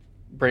could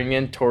bring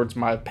in towards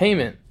my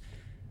payment.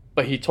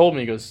 But he told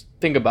me, he goes,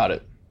 think about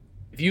it.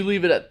 If you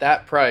leave it at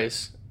that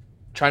price,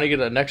 trying to get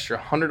an extra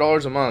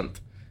 $100 a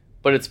month,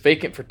 but it's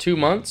vacant for 2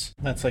 months.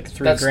 That's like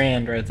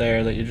 $3,000 right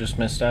there that you just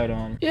missed out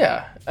on.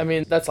 Yeah. I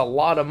mean, that's a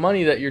lot of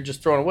money that you're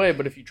just throwing away.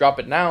 But if you drop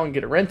it now and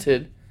get it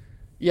rented,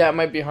 yeah, it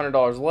might be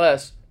 $100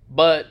 less,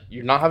 but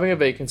you're not having a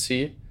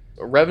vacancy,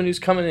 revenue's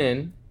coming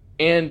in,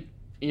 and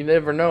you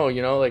never know,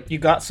 like. You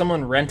got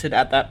someone rented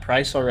at that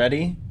price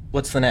already.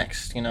 What's the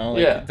next,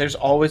 There's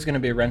always going to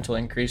be a rental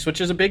increase,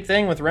 which is a big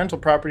thing with rental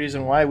properties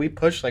and why we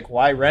push,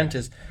 why rent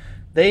is.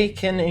 They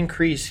can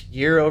increase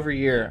year over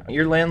year.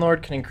 Your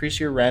landlord can increase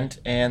your rent,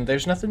 and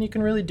there's nothing you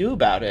can really do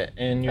about it.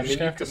 And you're just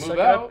going to have to move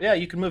out. Yeah,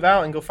 you can move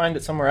out and go find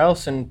it somewhere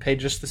else and pay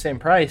just the same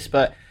price.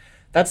 But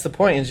that's the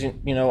point is,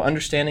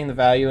 understanding the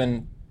value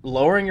and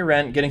lowering your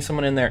rent, getting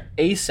someone in there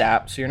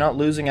ASAP so you're not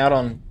losing out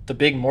on the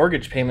big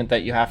mortgage payment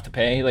that you have to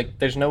pay. Like,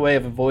 there's no way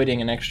of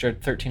avoiding an extra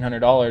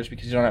 $1,300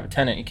 because you don't have a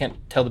tenant. You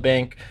can't tell the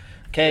bank,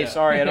 okay,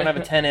 sorry, I don't have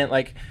a tenant,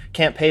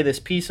 can't pay this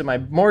piece of my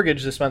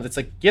mortgage this month. It's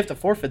like, you have to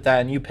forfeit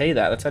that and you pay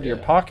that. That's out of your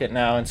pocket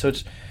now. And so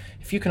it's,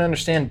 if you can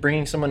understand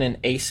bringing someone in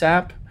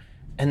ASAP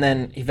and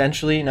then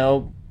eventually,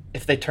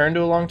 if they turn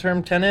to a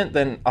long-term tenant,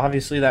 then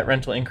obviously that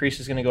rental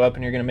increase is going to go up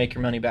and you're going to make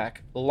your money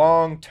back.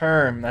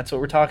 Long-term, that's what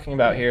we're talking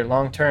about here,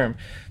 long-term.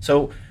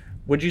 So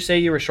would you say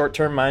you were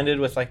short-term minded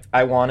with,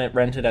 I want it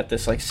rented at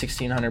this,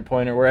 1,600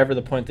 point or wherever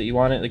the point that you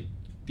want it?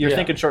 You're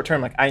thinking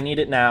short-term, I need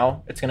it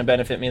now. It's going to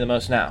benefit me the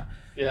most now.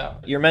 Yeah.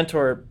 Your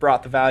mentor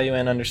brought the value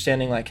in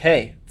understanding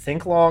hey,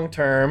 think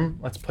long-term.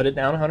 Let's put it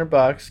down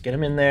 $100, get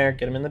them in there,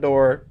 get them in the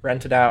door,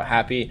 rent it out,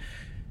 happy.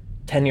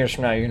 10 years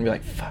from now, you're going to be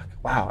like, fuck,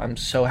 wow, I'm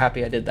so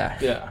happy I did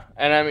that. Yeah.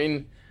 And I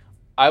mean,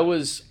 I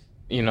was,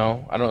 I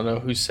don't know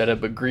who said it,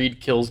 but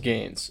greed kills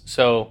gains.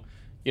 So,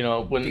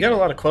 when... You got a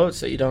lot of quotes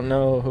that you don't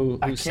know who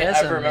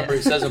says them. I remember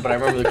who says it, but I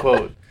remember the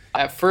quote.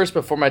 At first,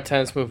 before my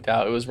tenants moved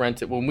out, it was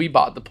rented. When we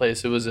bought the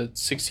place, it was a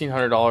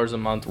 $1,600 a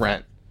month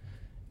rent.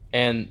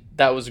 And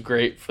that was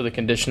great for the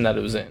condition that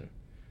it was in.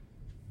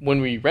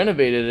 When we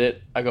renovated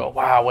it, I go,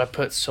 wow, I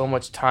put so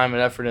much time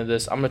and effort into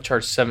this. I'm going to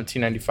charge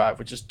 $1,795,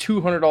 which is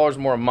 $200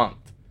 more a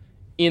month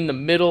in the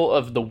middle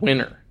of the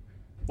winter.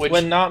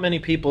 When not many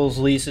people's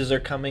leases are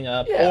coming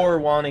up or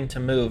wanting to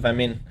move. I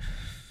mean,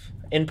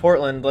 in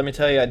Portland, let me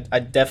tell you, I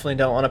definitely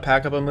don't want to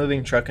pack up a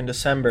moving truck in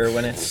December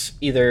when it's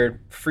either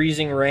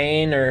freezing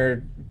rain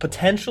or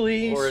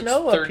potentially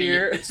snow up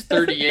here. It's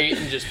 38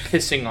 and just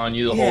pissing on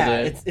you the whole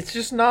day. It's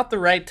just not the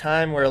right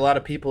time where a lot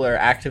of people are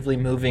actively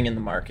moving in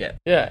the market.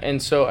 Yeah, and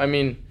so, I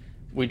mean,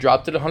 we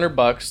dropped it $100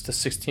 to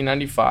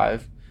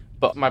 $1,695,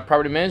 but my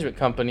property management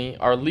company,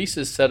 our lease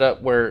is set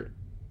up where,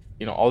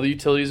 you know, all the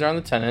utilities are on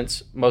the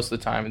tenants most of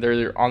the time. They're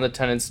either on the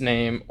tenant's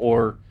name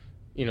or,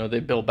 you know,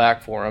 they bill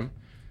back for them.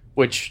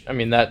 Which, I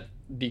mean, that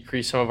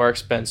decreased some of our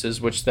expenses,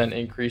 which then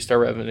increased our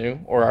revenue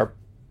or our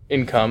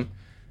income.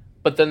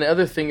 But then the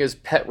other thing is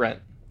pet rent.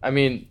 I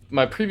mean,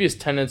 my previous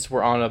tenants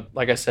were on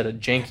like I said, a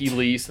janky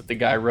lease that the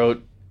guy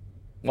wrote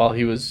while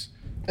he was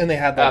and they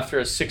had that after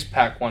a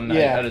 6-pack one night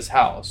at his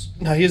house.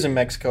 No, he was in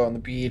Mexico on the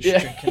beach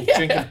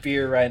drinking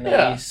beer right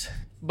now.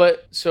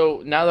 But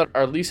so now that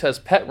our lease has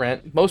pet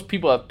rent, most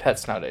people have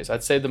pets nowadays.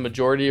 I'd say the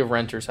majority of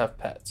renters have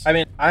pets. I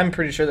mean, I'm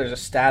pretty sure there's a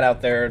stat out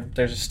there.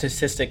 There's a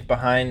statistic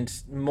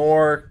behind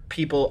more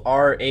people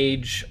our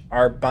age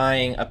are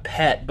buying a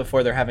pet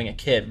before they're having a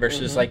kid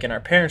versus like in our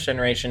parents'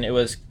 generation, it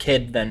was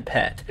kid then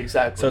pet.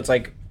 Exactly. So it's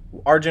like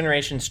our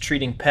generation's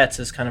treating pets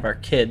as kind of our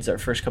kids, our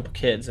first couple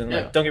kids. And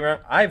like, don't get me wrong,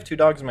 I have 2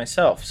 dogs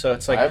myself. So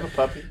it's like I have a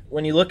puppy.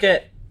 When you look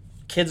at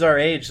kids our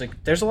age,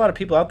 like there's a lot of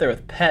people out there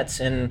with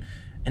pets, and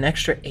an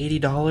extra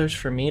 $80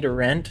 for me to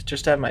rent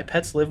just to have my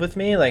pets live with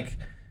me, like,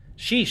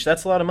 sheesh,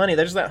 that's a lot of money.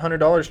 There's that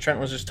 $100 Trent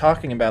was just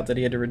talking about that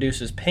he had to reduce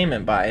his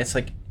payment by. It's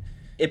like,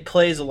 it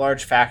plays a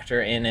large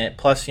factor in it,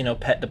 plus, you know,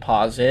 pet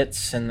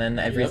deposits, and then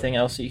everything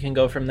else that you can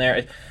go from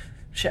there.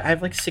 Shit, I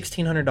have like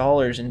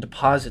 $1,600 in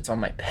deposits on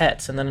my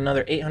pets, and then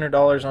another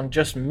 $800 on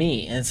just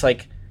me, and it's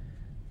like,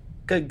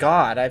 good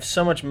God, I have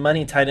so much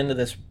money tied into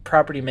this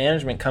property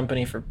management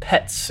company for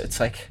pets.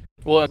 It's like...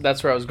 Well,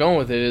 that's where I was going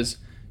with it is,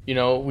 you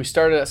know, we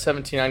started at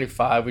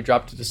 $1,795, we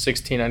dropped it to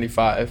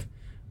 $1,695,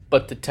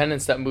 but the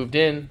tenants that moved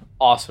in,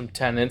 awesome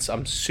tenants.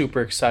 I'm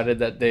super excited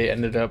that they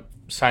ended up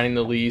signing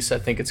the lease. I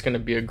think it's going to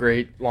be a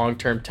great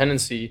long-term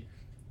tenancy.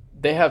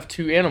 They have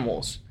 2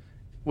 animals,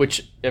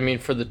 which, I mean,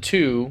 for the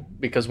 2,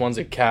 because one's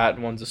a cat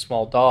and one's a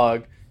small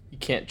dog, you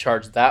can't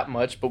charge that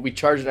much, but we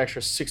charge an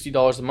extra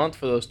 $60 a month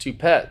for those 2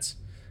 pets.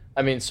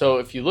 I mean, so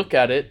if you look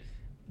at it,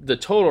 the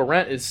total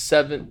rent is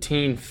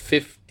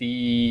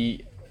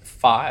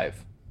 $1,755.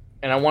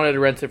 And I wanted to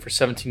rent it for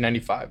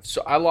 $1,795.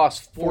 So I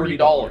lost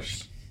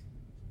 $40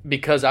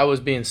 because I was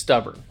being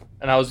stubborn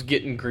and I was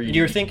getting greedy.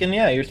 You're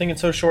thinking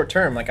so short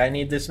term. Like, I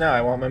need this now.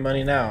 I want my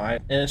money now.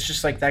 And it's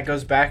just like that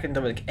goes back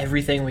into like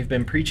everything we've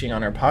been preaching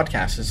on our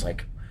podcast is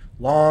like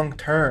long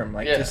term.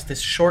 Like this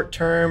short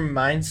term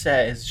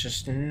mindset is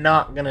just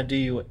not going to do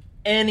you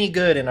any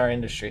good in our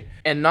industry.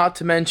 And not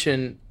to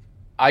mention,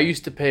 I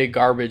used to pay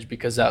garbage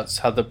because that's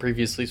how the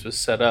previous lease was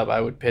set up. I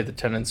would pay the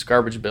tenant's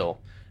garbage bill.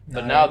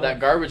 But now that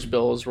garbage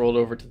bill is rolled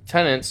over to the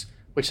tenants,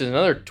 which is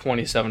another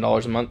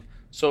 $27 a month.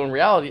 So in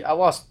reality, I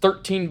lost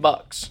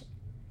 $13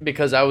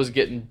 because I was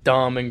getting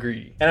dumb and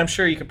greedy. And I'm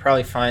sure you could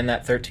probably find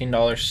that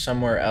 $13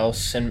 somewhere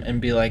else and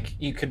be like,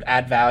 you could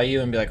add value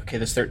and be like, okay,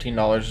 this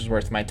 $13 is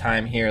worth my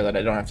time here that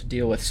I don't have to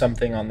deal with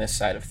something on this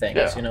side of things.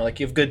 Yeah. You know,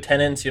 like you have good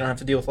tenants, you don't have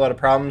to deal with a lot of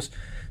problems.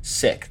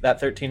 Sick.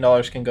 That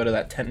 $13 can go to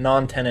that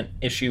non-tenant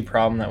issue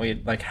problem that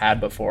we like had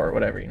before or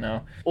whatever, you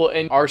know? Well,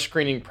 and our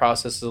screening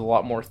process is a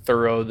lot more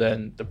thorough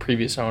than the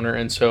previous owner.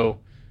 And so,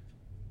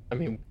 I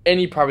mean,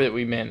 any property that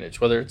we manage,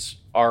 whether it's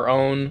our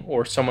own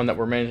or someone that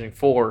we're managing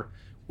for,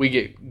 we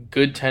get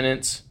good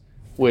tenants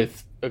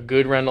with a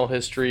good rental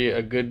history,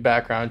 a good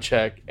background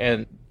check,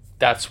 and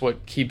that's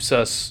what keeps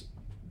us,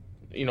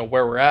 you know,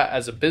 where we're at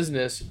as a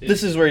business.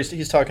 This is where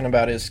he's talking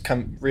about his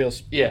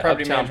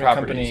property management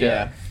company.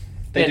 Yeah.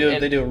 They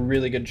do a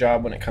really good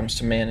job when it comes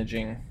to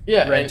managing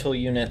rental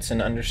units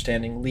and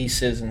understanding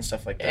leases and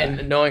stuff like that.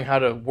 And knowing how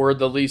to word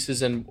the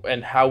leases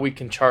and how we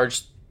can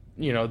charge,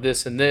 you know,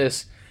 this and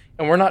this.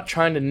 And we're not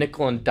trying to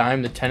nickel and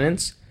dime the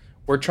tenants.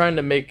 We're trying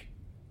to make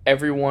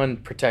everyone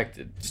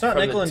protected. It's not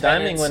nickel and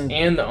diming when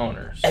and the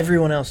owners.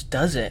 Everyone else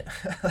does it.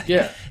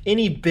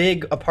 Any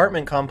big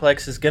apartment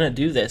complex is going to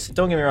do this.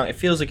 Don't get me wrong. It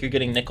feels like you're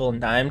getting nickel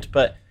and dimed,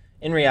 but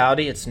in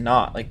reality, it's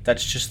not. Like,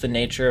 that's just the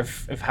nature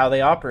of how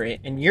they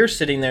operate. And you're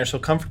sitting there so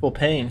comfortable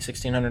paying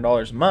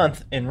 $1,600 a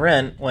month in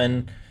rent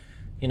when,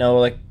 you know,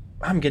 like,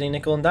 I'm getting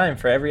nickel and dime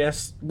for every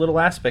little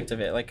aspect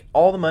of it. Like,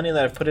 all the money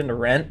that I've put into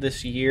rent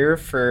this year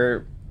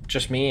for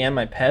just me and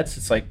my pets,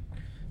 it's like,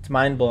 it's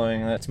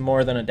mind-blowing. That's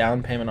more than a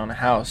down payment on a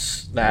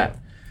house that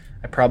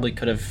I probably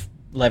could have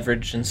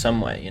leveraged in some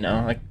way, you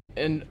know? Like,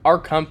 in our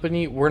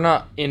company, we're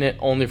not in it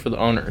only for the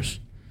owners.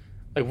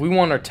 Like, we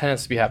want our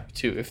tenants to be happy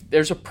too. If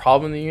there's a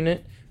problem in the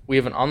unit, we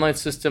have an online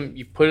system.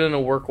 You put in a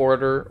work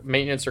order,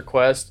 maintenance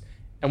request,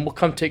 and we'll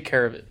come take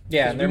care of it.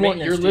 Yeah, we want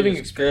your living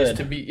experience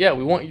to be. Yeah,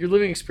 we want your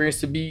living experience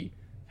to be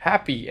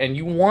happy, and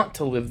you want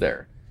to live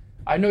there.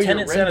 I know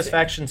tenant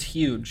satisfaction's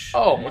huge.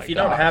 Oh my! If you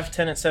don't have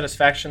tenant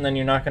satisfaction, then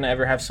you're not going to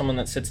ever have someone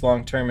that sits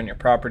long term in your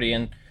property,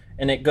 and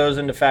it goes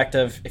into fact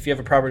of if you have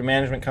a property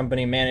management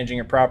company managing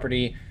your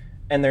property,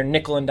 and they're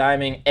nickel and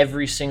diming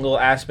every single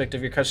aspect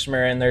of your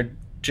customer, and they're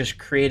just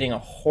creating a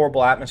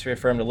horrible atmosphere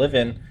for them to live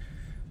in,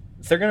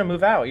 they're going to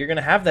move out. You're going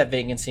to have that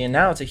vacancy, and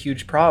now it's a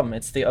huge problem.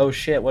 It's the, oh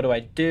shit, what do I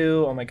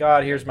do? Oh my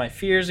God, here's my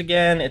fears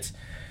again. It's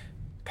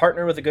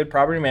partner with a good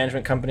property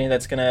management company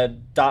that's going to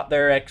dot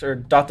their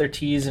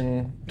T's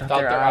and dot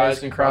their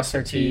I's and cross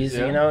their T's.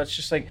 Yeah. You know, it's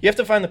just like you have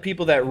to find the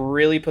people that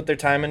really put their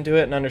time into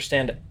it and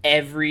understand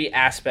every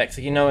aspect.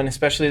 You know, and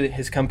especially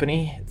his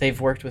company, they've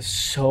worked with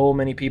so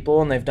many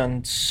people and they've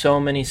done so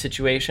many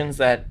situations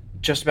that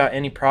just about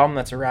any problem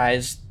that's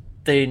arise,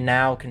 they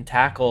now can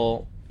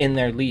tackle in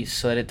their lease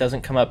so that it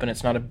doesn't come up and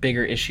it's not a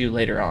bigger issue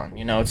later on.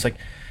 You know, it's like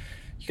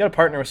you got to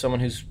partner with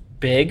someone who's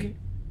big,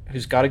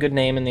 who's got a good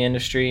name in the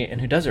industry,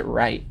 and who does it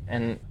right.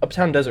 And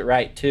Uptown does it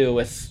right too,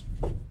 with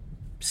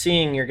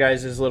seeing your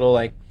guys' little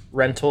like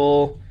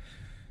rental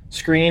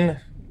screen.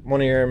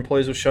 One of your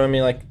employees was showing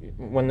me like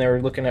when they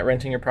were looking at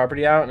renting your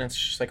property out, and it's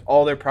just like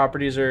all their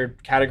properties are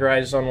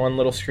categorized on one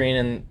little screen,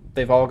 and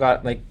they've all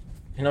got like,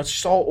 you know, it's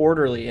just all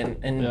orderly.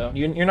 And yeah.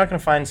 You're not going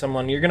to find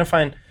someone. You're going to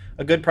find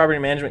a good property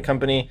management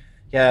company.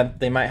 Yeah,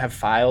 they might have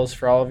files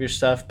for all of your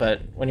stuff,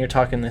 but when you're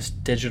talking this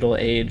digital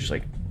age,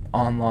 like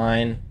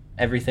online,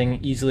 everything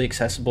easily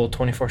accessible,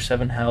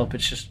 24/7 help,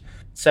 it's just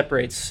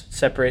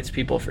separates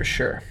people for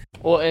sure.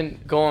 Well,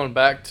 and going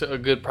back to a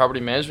good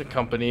property management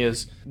company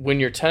is when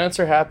your tenants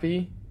are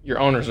happy, your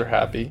owners are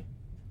happy,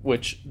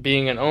 which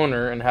being an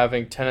owner and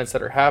having tenants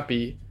that are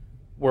happy,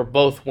 we're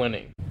both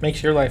winning.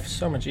 Makes your life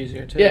so much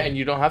easier too. Yeah, and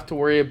you don't have to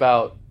worry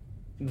about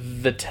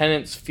the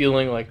tenants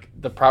feeling like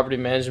the property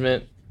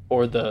management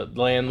or the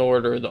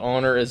landlord or the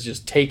owner is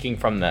just taking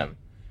from them.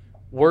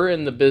 We're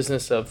in the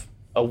business of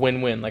a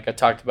win-win, like I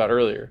talked about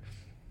earlier.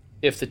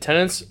 If the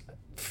tenants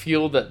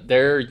feel that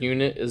their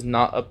unit is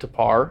not up to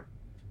par,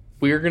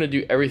 we are going to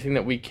do everything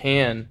that we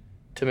can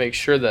to make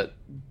sure that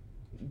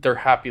they're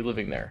happy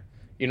living there.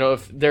 You know,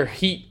 if their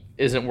heat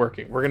isn't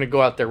working, we're going to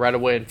go out there right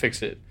away and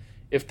fix it.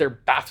 If their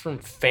bathroom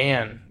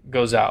fan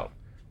goes out,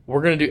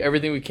 we're going to do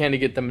everything we can to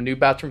get them a new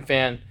bathroom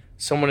fan,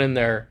 someone in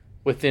there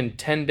within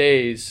 10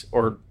 days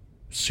or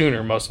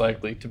sooner, most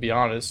likely, to be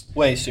honest.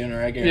 Way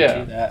sooner, I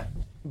guarantee that.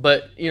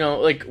 But, you know,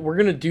 like, we're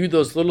going to do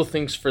those little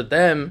things for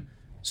them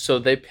so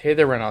they pay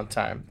their rent on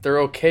time. They're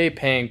okay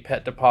paying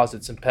pet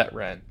deposits and pet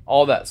rent,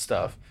 all that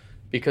stuff,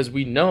 because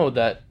we know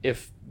that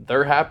if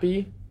they're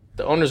happy,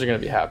 the owners are going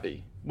to be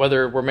happy.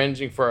 Whether we're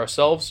managing for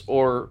ourselves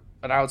or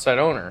an outside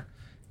owner,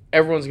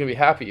 everyone's going to be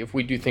happy if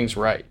we do things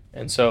right.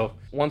 And so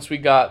once we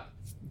got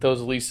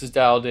those leases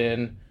dialed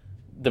in,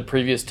 the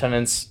previous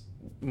tenants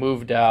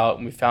moved out,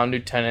 and we found new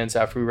tenants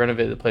after we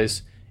renovated the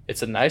place.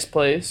 It's a nice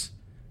place.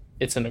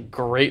 It's in a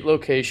great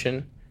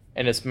location,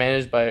 and it's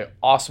managed by an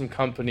awesome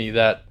company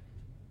that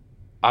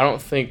I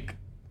don't think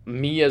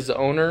me as the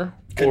owner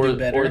or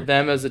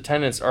them as the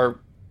tenants are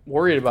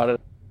worried about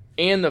it.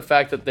 And the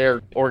fact that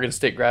they're Oregon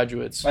State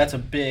graduates. That's a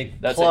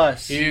big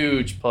plus. A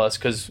huge plus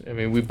because, I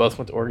mean, we both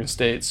went to Oregon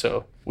State,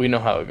 so we know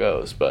how it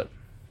goes. But,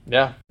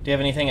 yeah. Do you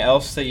have anything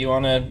else that you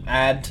want to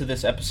add to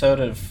this episode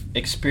of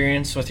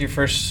experience with your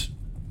first,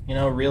 you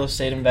know, real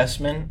estate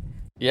investment?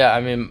 Yeah, I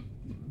mean,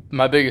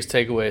 my biggest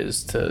takeaway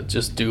is to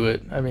just do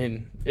it. I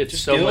mean, it's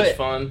just so much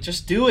fun.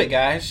 Just do it,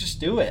 guys. Just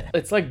do it.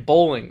 It's like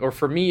bowling, or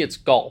for me, it's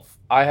golf.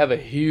 I have a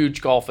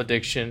huge golf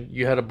addiction.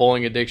 You had a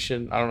bowling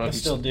addiction. I don't know. I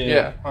still do.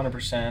 Yeah.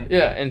 100%.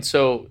 Yeah, and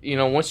so, you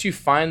know, once you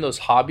find those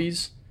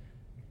hobbies,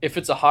 if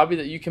it's a hobby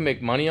that you can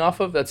make money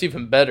off of, that's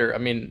even better. I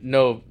mean,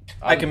 no.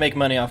 I can make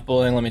money off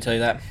bowling, let me tell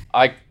you that.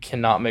 I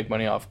cannot make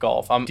money off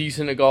golf. I'm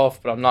decent at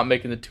golf, but I'm not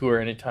making the tour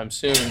anytime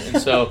soon.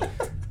 And so,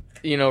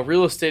 you know,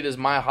 real estate is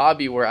my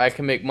hobby where I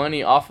can make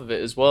money off of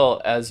it as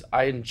well, as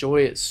I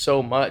enjoy it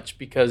so much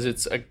because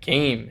it's a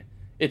game.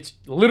 It's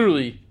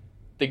literally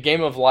the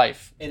game of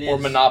life. It or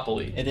is.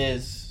 Monopoly. It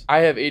is. I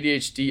have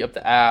ADHD up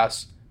the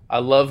ass. I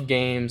love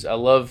games. I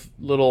love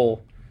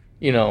little,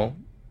 you know,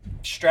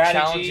 strategy,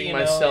 challenging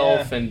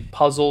myself and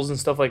puzzles and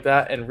stuff like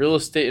that. And real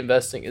estate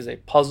investing is a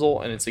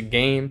puzzle, and it's a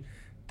game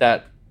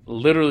that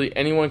literally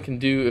anyone can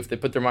do if they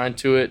put their mind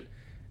to it.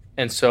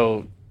 And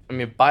so, I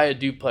mean, buy a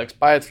duplex,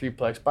 buy a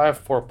threeplex, buy a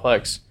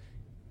fourplex,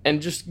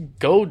 and just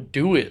go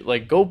do it.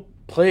 Like, go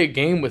play a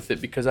game with it,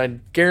 because I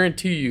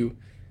guarantee you,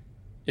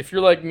 if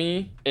you're like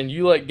me and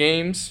you like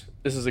games,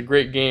 this is a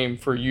great game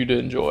for you to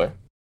enjoy.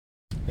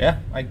 Yeah,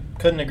 I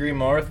couldn't agree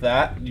more with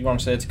that. You want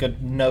to say it's a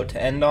good note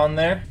to end on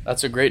there?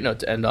 That's a great note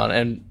to end on.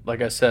 And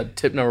like I said,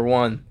 tip number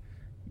 1,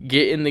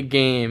 get in the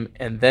game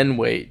and then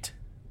wait.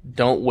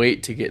 Don't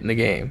wait to get in the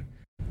game.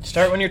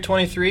 Start when you're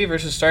 23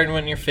 versus starting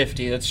when you're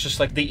 50. That's just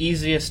like the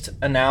easiest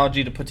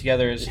analogy to put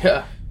together is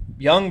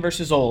young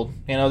versus old.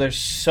 You know, there's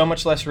so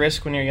much less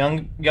risk when you're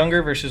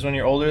younger versus when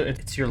you're older.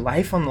 It's your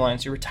life on the line.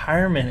 It's your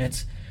retirement.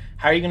 It's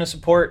how are you going to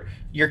support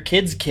your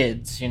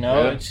kids, you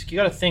know? Yeah. You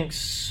got to think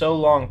so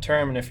long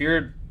term. And if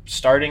you're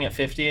starting at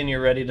 50 and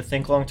you're ready to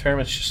think long term,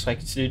 it's just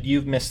like, dude,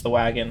 you've missed the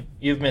wagon.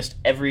 You've missed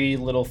every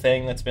little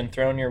thing that's been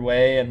thrown your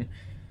way, and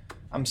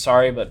I'm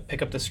sorry, but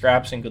pick up the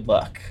scraps and good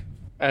luck.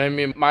 And I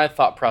mean, my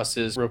thought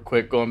process, real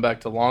quick, going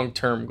back to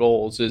long-term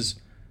goals, is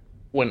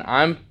when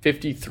I'm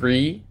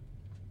 53,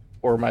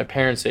 or my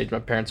parents' age, my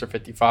parents are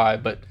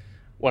 55, but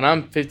when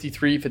I'm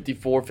 53,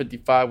 54,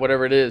 55,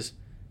 whatever it is,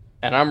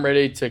 and I'm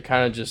ready to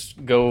kind of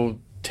just go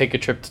take a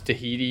trip to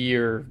Tahiti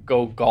or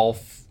go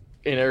golf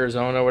in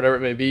Arizona, whatever it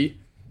may be,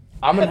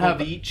 I'm gonna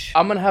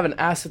have an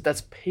asset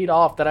that's paid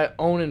off, that I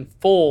own in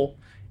full,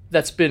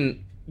 that's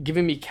been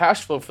giving me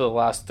cash flow for the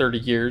last 30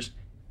 years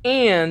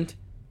and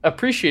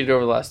appreciated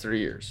over the last 30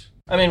 years.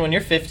 I mean, when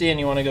you're 50 and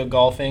you want to go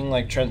golfing,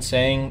 like Trent's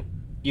saying,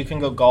 you can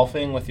go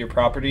golfing with your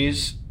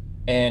properties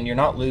and you're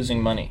not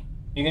losing money.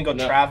 You can go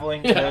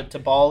traveling to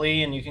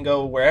Bali, and you can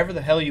go wherever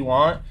the hell you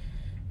want.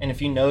 And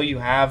if you know you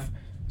have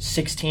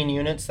 16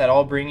 units that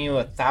all bring you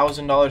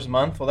 $1,000 a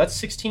month, well,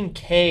 that's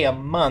 $16K a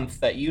month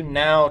that you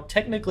now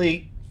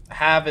technically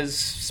have as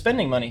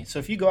spending money. So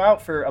if you go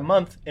out for a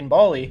month in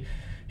Bali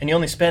and you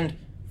only spend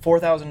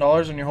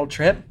 $4,000 on your whole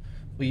trip,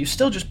 well, you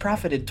still just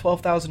profited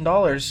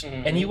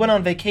 $12,000, and you went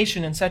on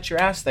vacation and sat your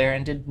ass there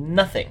and did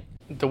nothing.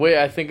 The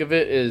way I think of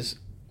it is,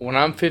 when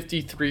I'm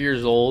 53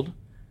 years old,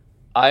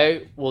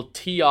 I will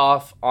tee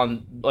off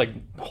on like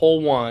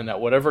hole 1 at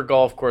whatever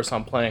golf course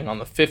I'm playing on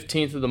the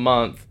 15th of the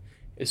month.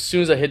 As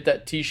soon as I hit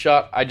that tee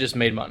shot, I just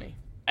made money.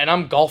 And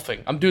I'm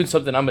golfing. I'm doing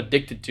something I'm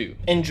addicted to.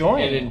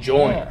 Enjoying.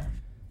 Yeah.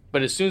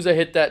 But as soon as I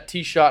hit that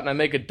tee shot and I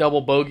make a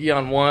double bogey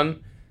on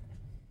 1,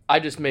 I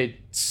just made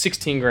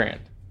 16 grand.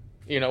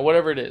 You know,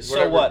 whatever it is.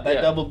 So what?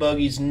 That double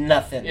bogey's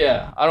nothing.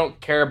 Yeah. I don't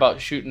care about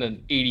shooting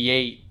an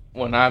 88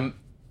 when I'm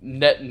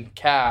netting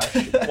cash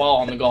while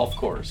on the golf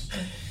course.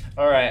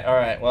 All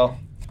right. Well,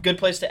 good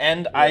place to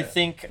end. Yeah. I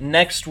think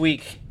next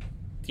week,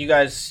 you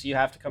guys, you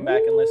have to come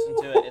back and listen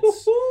to it.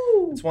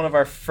 It's one of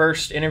our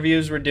first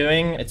interviews we're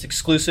doing. It's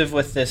exclusive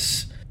with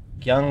this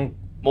young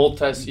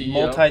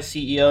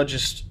multi-CEO,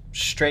 just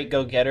straight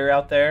go-getter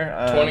out there.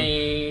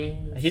 20.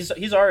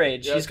 He's our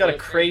age. Yeah, he's got a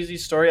crazy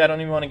story. I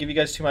don't even want to give you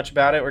guys too much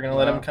about it. We're going to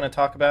let him kind of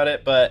talk about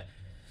it, but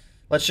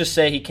let's just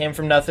say he came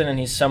from nothing and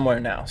he's somewhere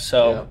now.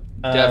 So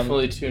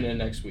definitely tune in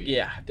next week.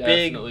 Yeah,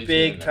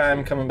 big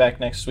time coming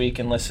back next week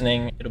and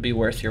listening. It'll be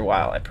worth your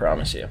while, I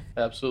promise you.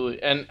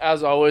 Absolutely. And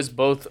as always,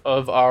 both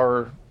of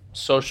our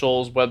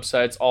socials,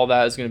 websites, all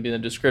that is going to be in the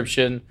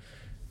description.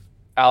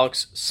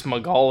 Alex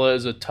Smagala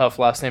is a tough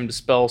last name to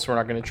spell, so we're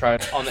not going to try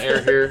it on the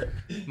air here.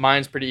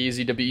 Mine's pretty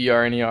easy,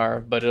 Werner,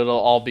 but it'll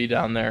all be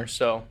down there.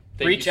 So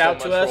reach out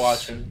to us, for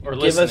watching or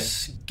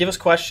listening. Give us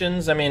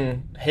questions. I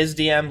mean, his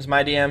DMs,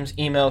 my DMs,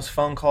 emails,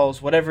 phone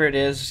calls, whatever it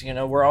is. You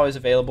know, we're always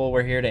available.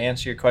 We're here to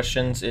answer your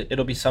questions.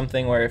 It'll be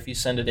something where if you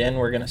send it in,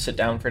 we're going to sit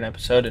down for an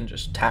episode and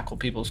just tackle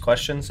people's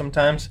questions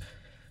sometimes.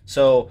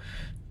 So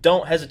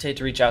don't hesitate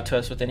to reach out to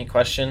us with any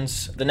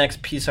questions. The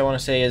next piece I want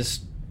to say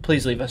is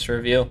please leave us a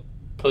review.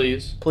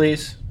 Please.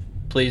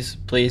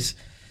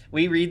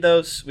 We read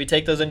those, we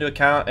take those into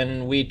account,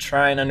 and we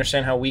try and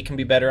understand how we can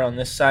be better on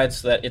this side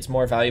so that it's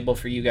more valuable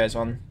for you guys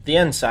on the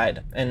end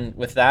side. And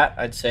with that,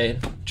 I'd say,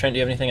 Trent, do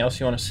you have anything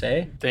else you want to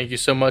say? Thank you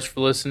so much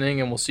for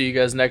listening, and we'll see you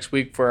guys next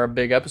week for our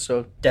big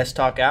episode. Desk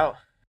Talk out.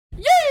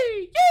 Yay!